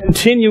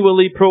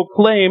continually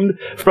proclaimed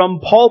from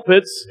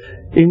pulpits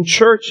in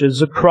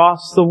churches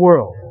across the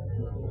world.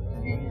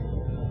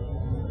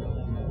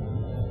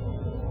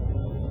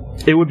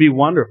 It would be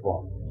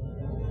wonderful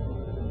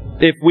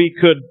if we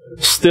could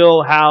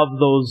still have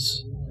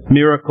those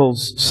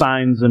miracles,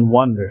 signs, and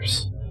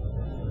wonders.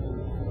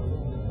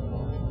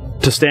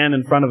 To stand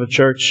in front of a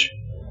church,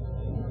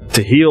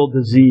 to heal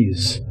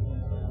disease,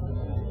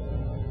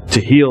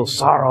 to heal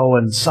sorrow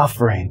and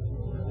suffering,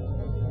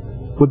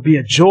 would be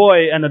a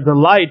joy and a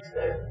delight.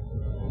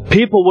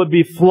 People would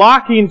be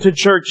flocking to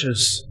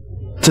churches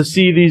to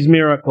see these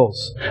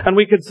miracles. And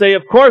we could say,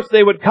 of course,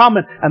 they would come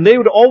and they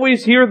would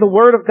always hear the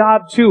Word of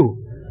God too.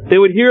 They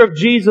would hear of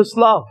Jesus'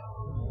 love.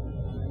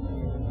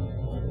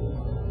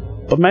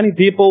 But many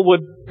people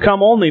would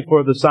come only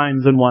for the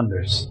signs and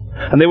wonders.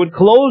 And they would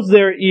close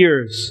their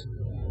ears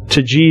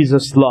to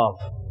Jesus' love,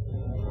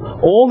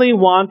 only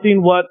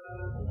wanting what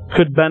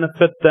could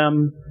benefit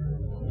them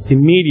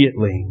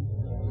immediately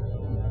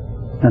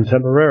and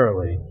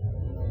temporarily,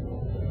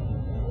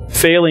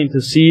 failing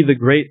to see the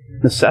great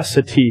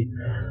necessity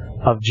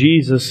of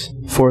Jesus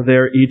for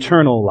their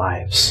eternal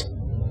lives.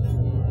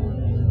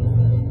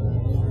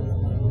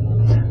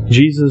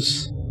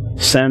 Jesus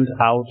sent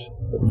out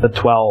the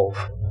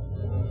 12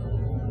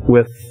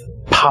 with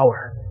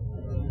power,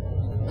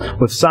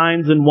 with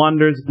signs and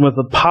wonders, with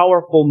a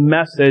powerful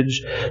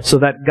message so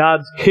that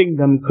God's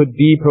kingdom could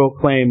be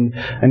proclaimed.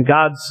 And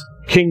God's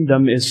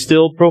kingdom is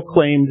still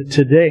proclaimed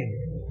today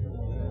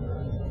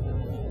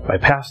by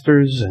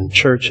pastors and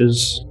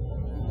churches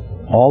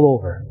all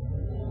over.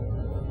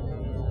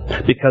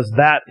 Because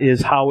that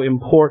is how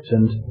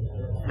important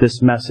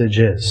this message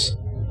is.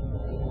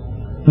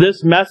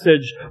 This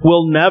message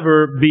will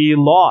never be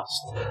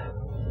lost.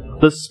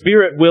 The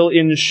Spirit will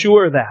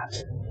ensure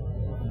that.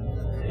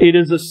 It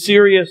is a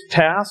serious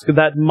task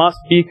that must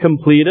be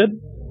completed.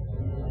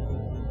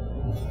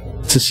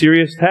 It's a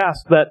serious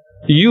task that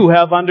you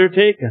have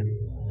undertaken.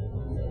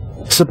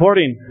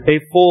 Supporting a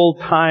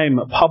full-time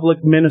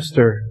public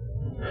minister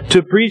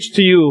to preach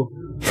to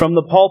you from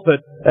the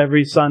pulpit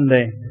every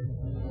Sunday.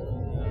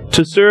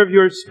 To serve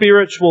your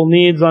spiritual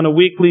needs on a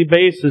weekly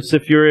basis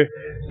if you're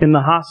in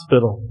the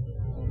hospital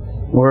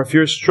or if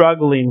you're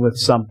struggling with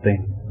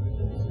something.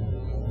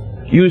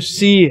 You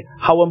see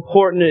how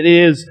important it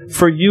is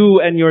for you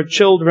and your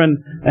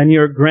children and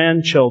your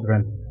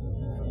grandchildren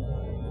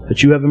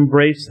that you have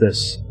embraced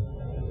this.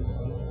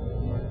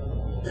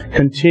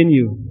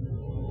 Continue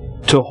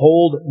to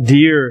hold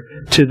dear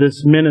to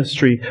this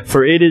ministry,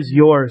 for it is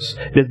yours.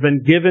 It has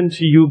been given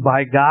to you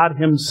by God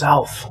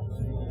Himself.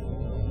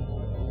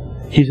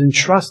 He's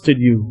entrusted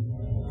you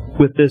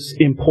with this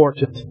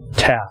important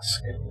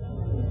task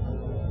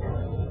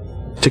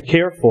to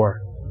care for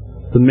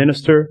the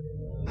minister,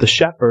 the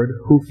shepherd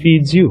who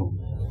feeds you.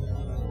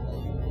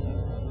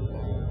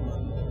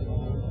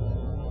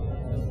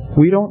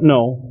 We don't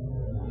know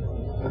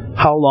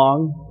how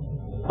long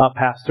a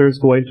pastor is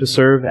going to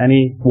serve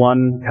any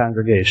one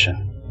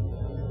congregation.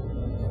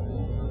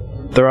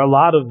 There are a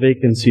lot of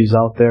vacancies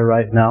out there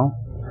right now,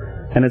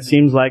 and it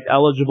seems like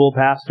eligible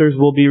pastors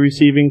will be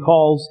receiving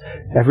calls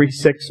every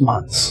 6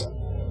 months.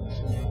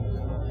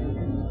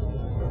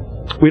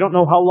 We don't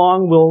know how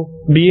long we'll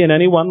be in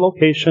any one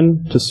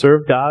location to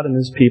serve God and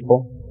His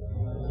people.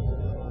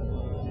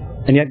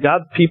 And yet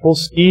God's people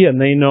see and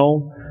they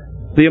know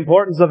the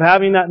importance of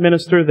having that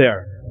minister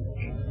there.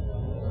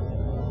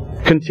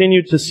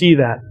 Continue to see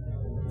that.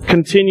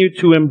 Continue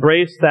to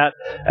embrace that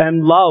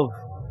and love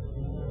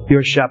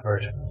your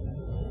shepherd.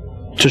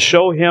 To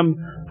show him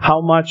how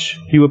much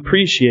you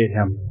appreciate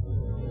him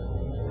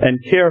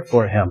and care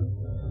for him.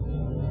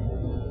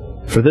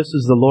 For this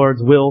is the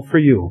Lord's will for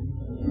you.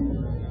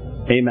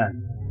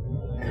 Amen.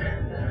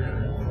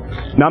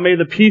 Now may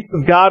the peace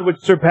of God, which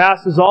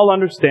surpasses all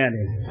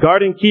understanding,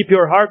 guard and keep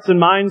your hearts and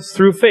minds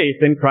through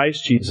faith in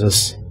Christ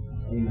Jesus.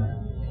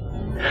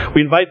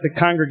 We invite the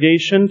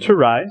congregation to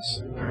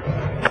rise.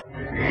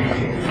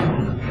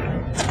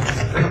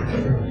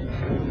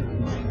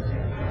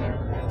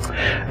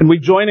 And we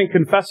join in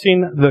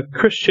confessing the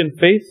Christian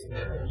faith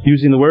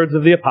using the words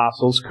of the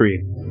Apostles'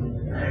 Creed.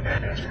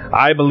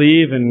 I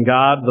believe in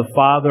God the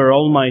Father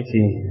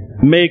Almighty,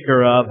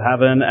 maker of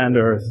heaven and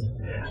earth.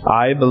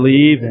 I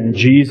believe in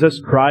Jesus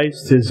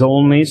Christ, His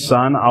only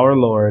Son, our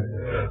Lord,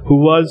 who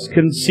was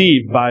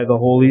conceived by the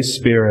Holy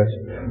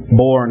Spirit,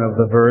 born of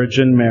the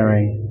Virgin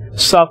Mary,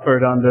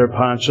 suffered under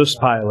Pontius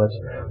Pilate,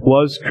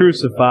 was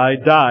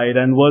crucified, died,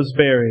 and was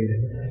buried.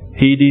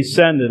 He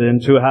descended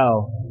into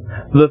hell.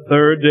 The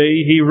third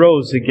day He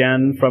rose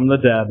again from the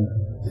dead.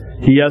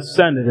 He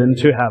ascended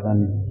into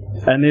heaven,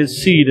 and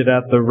is seated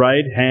at the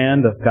right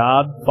hand of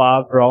God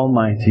Father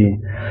Almighty.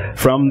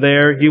 From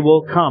there He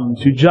will come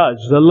to judge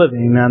the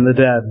living and the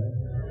dead.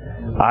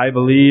 I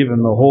believe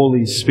in the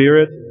Holy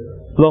Spirit,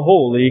 the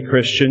holy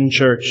Christian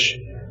Church,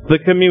 the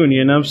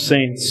communion of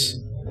saints,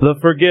 the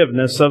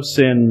forgiveness of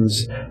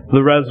sins,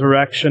 the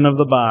resurrection of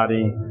the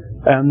body,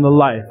 and the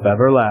life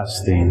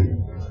everlasting.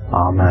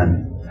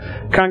 Amen.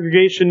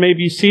 Congregation may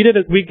be seated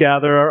as we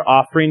gather our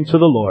offering to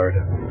the Lord.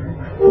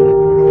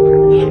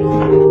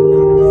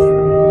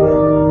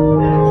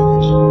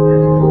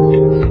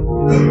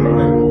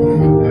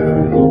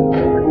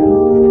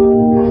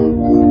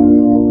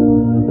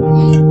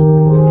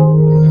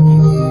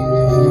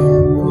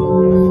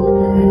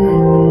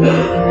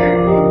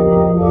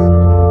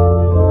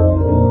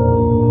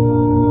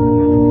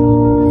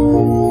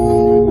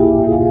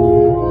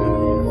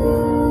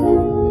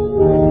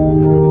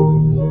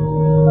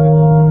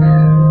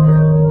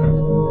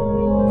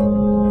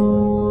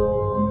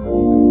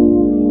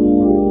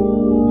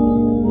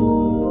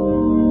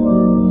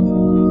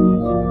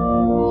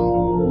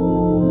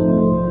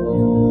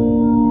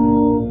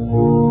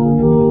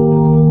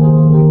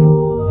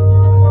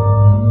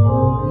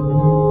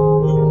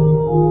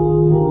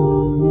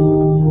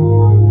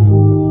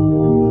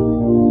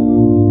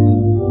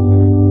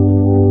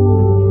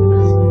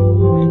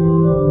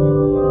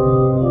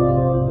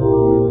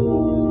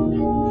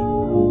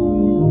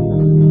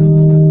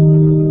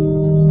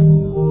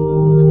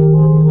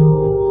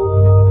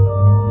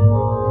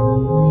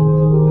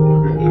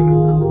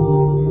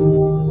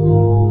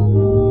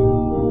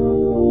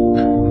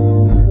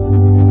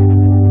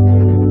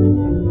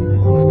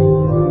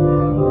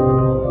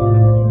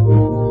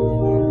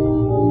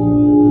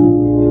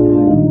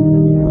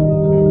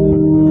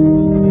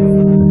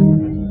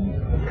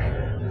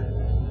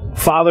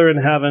 Father in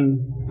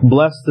heaven,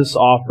 bless this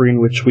offering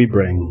which we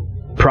bring,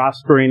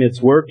 prospering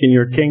its work in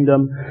your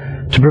kingdom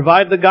to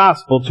provide the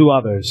gospel to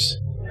others.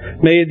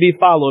 May it be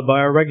followed by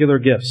our regular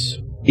gifts,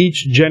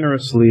 each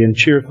generously and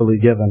cheerfully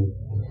given.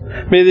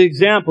 May the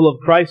example of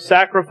Christ's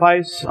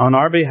sacrifice on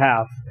our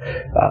behalf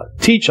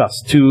teach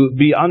us to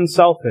be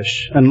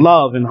unselfish and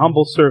love in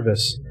humble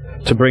service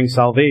to bring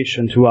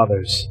salvation to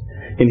others.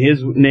 In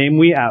His name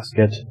we ask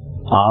it.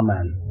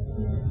 Amen.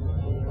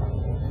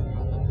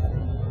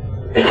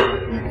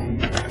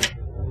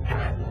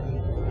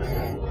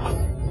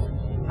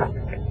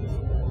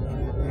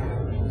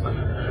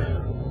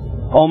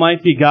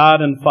 Almighty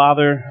God and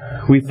Father,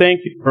 we thank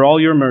you for all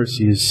your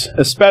mercies,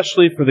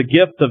 especially for the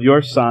gift of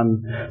your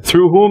Son,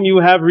 through whom you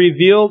have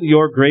revealed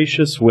your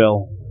gracious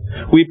will.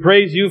 We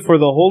praise you for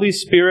the Holy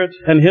Spirit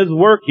and His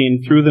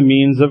working through the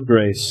means of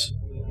grace.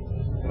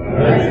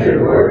 Let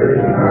your word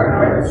in our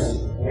hearts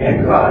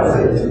and cause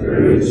it to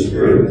produce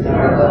fruit in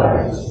our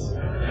lives.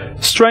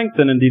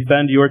 Strengthen and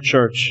defend your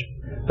church,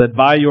 that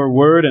by your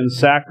word and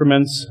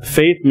sacraments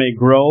faith may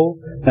grow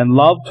and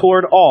love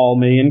toward all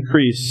may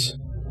increase.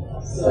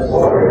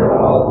 Support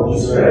all who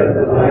spread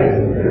the light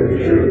of your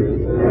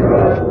truth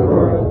throughout the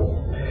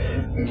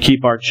world.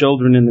 Keep our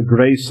children in the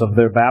grace of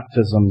their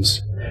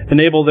baptisms.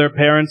 Enable their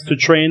parents to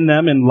train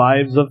them in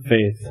lives of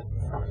faith.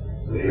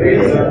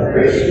 Raise up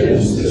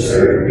Christians to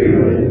serve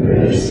you in the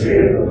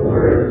ministry of the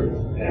Word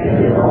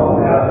and in all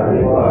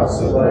godly walks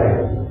of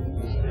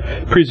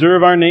life.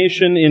 Preserve our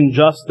nation in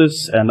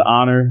justice and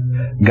honor.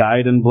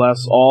 Guide and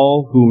bless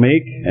all who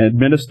make,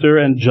 administer,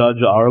 and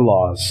judge our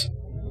laws.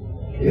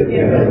 Give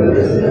them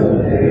wisdom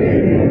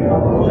and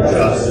all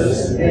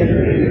justice and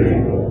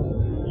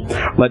renewal.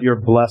 Let your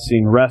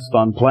blessing rest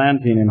on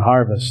planting and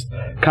harvest,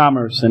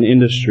 commerce and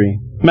industry,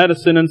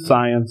 medicine and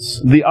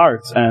science, the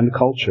arts and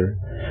culture.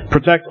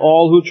 Protect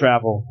all who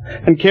travel,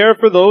 and care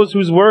for those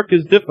whose work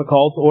is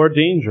difficult or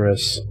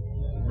dangerous.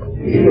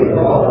 Be with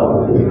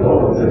all who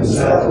devote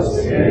themselves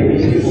to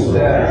any useful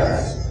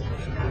task.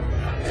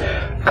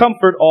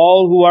 Comfort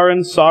all who are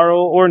in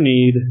sorrow or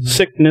need,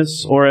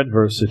 sickness or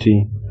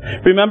adversity.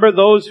 Remember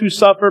those who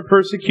suffer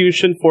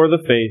persecution for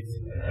the faith.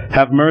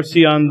 Have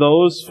mercy on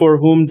those for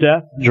whom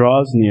death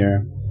draws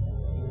near.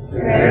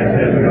 Grant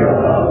them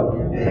your love,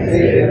 and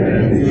take them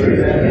into your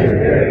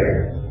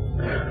care.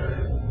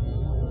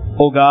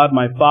 O God,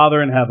 my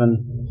Father in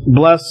heaven,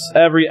 bless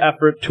every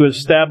effort to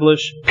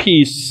establish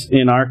peace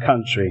in our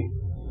country.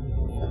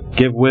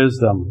 Give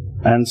wisdom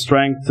and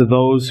strength to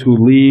those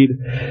who lead.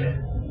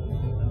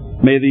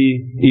 May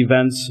the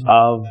events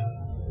of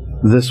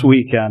this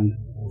weekend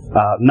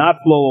not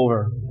flow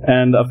over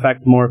and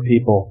affect more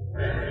people.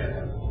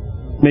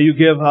 May you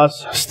give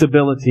us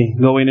stability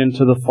going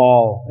into the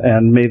fall,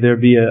 and may there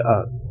be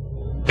a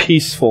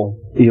peaceful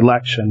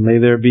election. May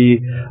there be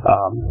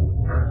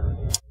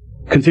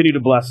continue to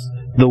bless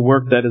the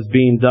work that is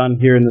being done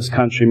here in this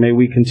country. May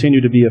we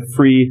continue to be a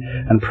free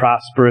and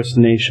prosperous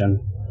nation.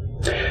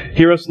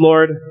 Hear us,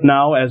 Lord,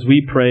 now as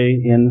we pray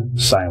in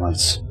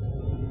silence.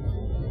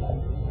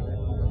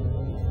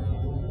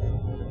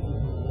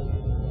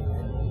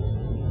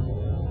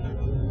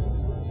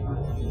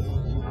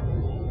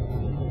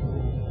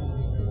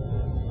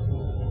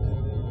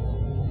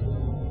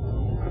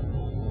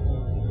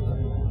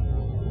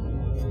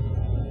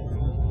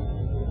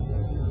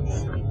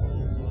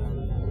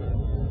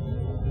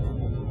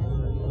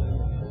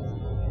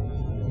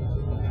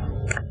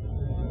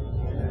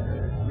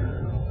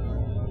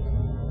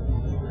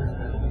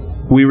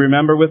 We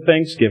remember with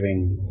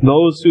thanksgiving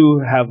those who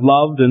have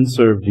loved and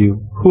served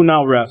you, who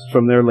now rest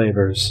from their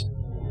labors.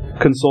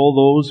 Console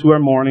those who are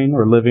mourning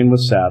or living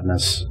with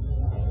sadness.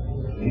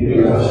 Lead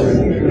us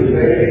in true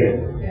faith,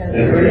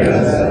 and bring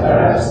us at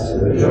last to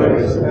the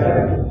joys of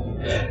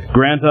heaven.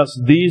 Grant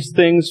us these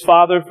things,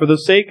 Father, for the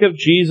sake of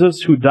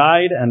Jesus, who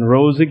died and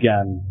rose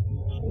again.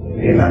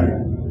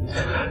 Amen.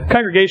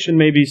 Congregation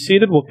may be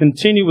seated. We'll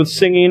continue with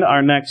singing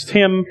our next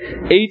hymn,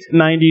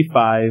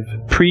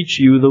 895, Preach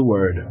You the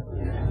Word.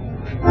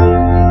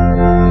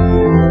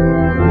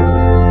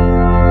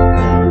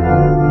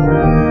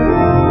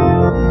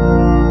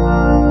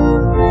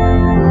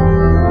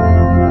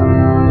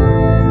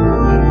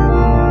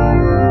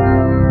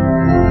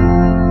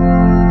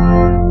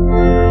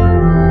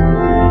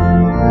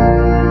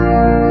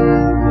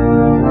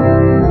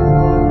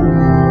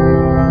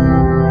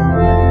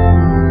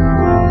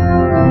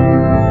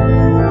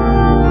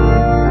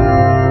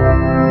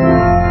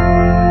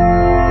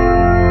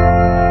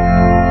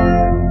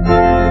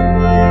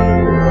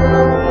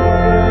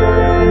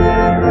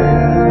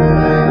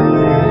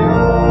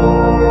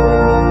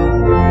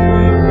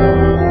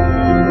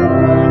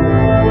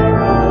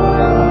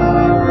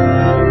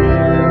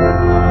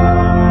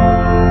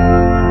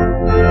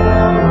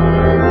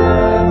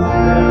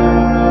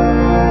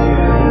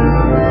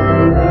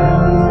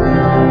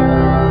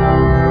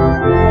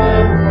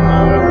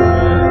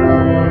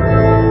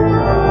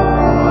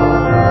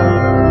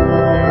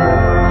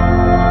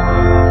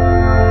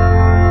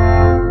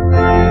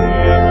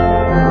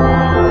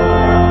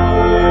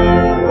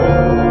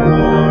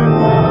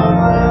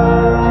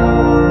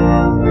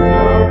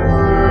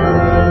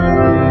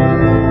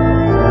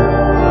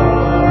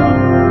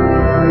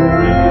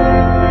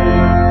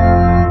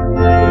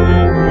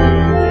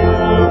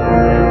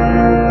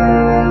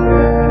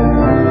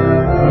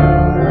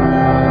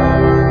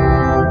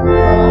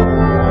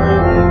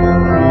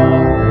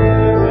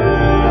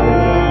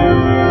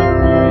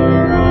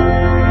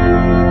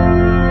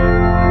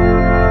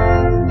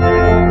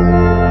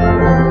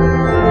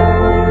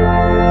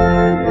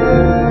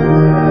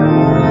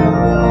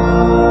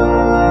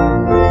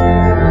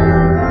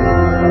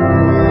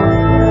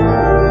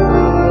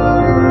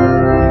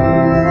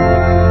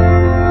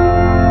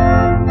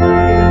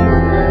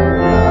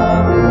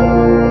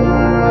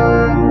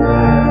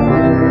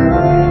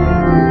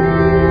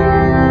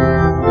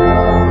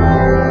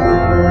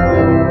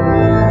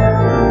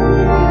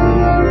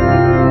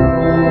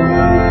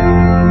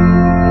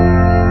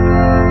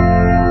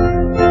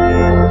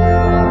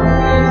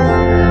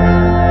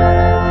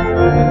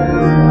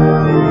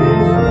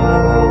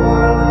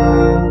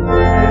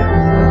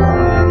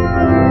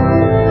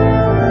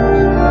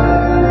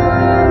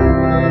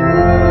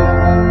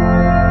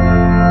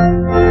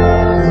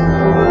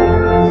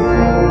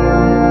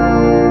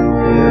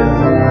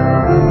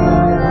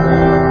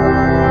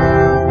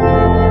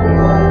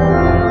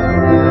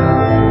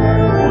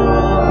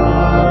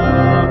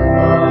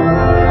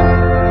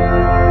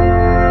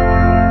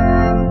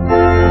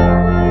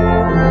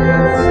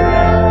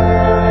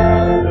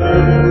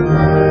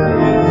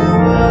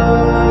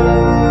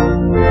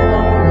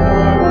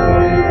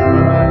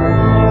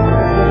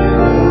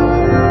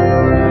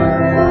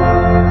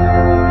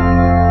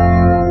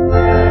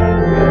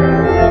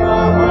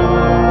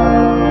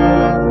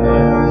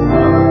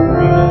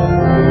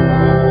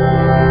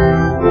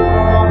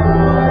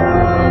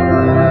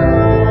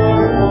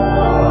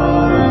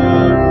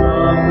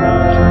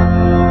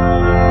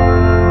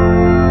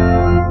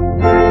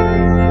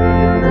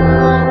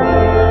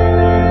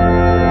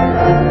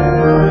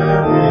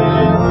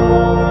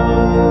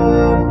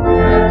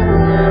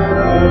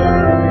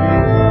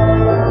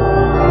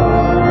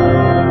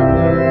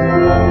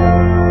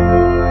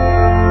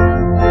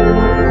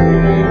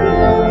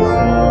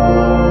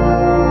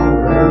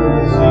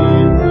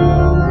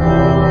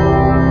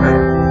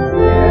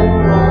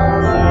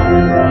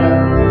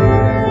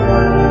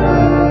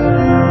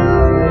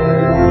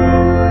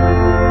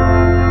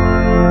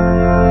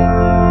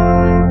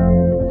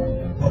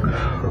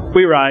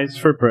 rise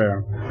for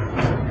prayer.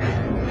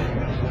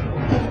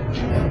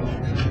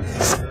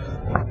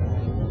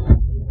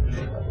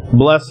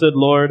 Blessed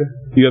Lord,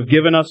 you have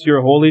given us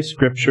your holy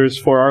scriptures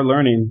for our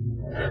learning.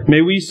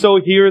 May we so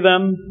hear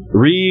them,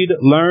 read,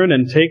 learn,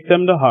 and take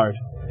them to heart,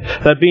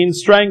 that being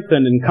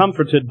strengthened and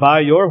comforted by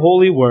your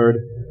holy word,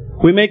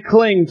 we may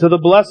cling to the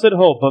blessed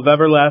hope of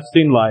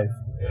everlasting life.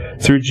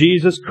 Through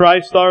Jesus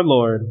Christ our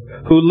Lord,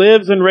 who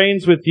lives and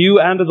reigns with you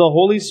and the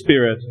Holy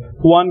Spirit,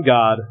 one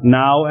God,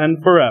 now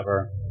and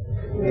forever.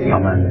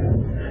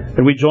 Amen.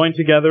 And we join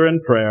together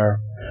in prayer.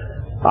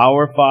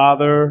 Our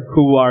Father,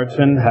 who art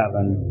in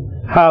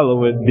heaven,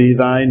 hallowed be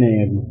thy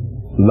name.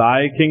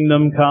 Thy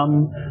kingdom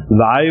come,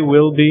 thy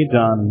will be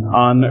done,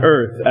 on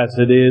earth as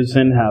it is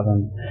in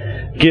heaven.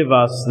 Give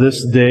us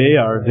this day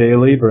our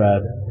daily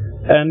bread,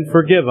 and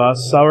forgive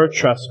us our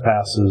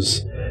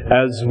trespasses,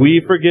 as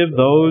we forgive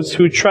those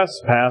who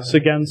trespass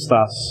against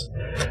us.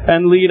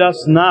 And lead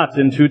us not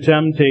into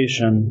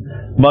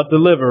temptation, but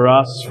deliver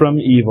us from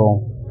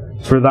evil.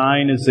 For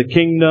thine is the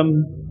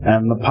kingdom,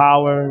 and the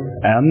power,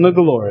 and the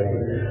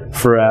glory,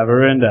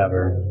 forever and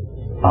ever.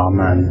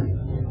 Amen.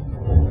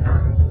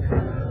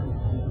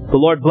 The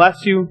Lord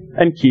bless you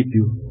and keep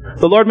you.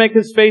 The Lord make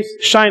his face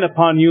shine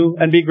upon you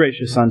and be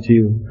gracious unto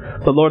you.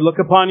 The Lord look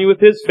upon you with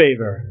his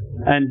favor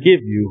and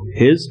give you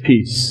his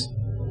peace.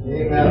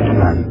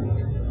 Amen.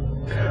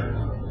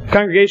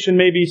 Congregation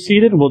may be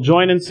seated, and we'll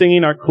join in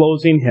singing our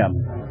closing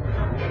hymn.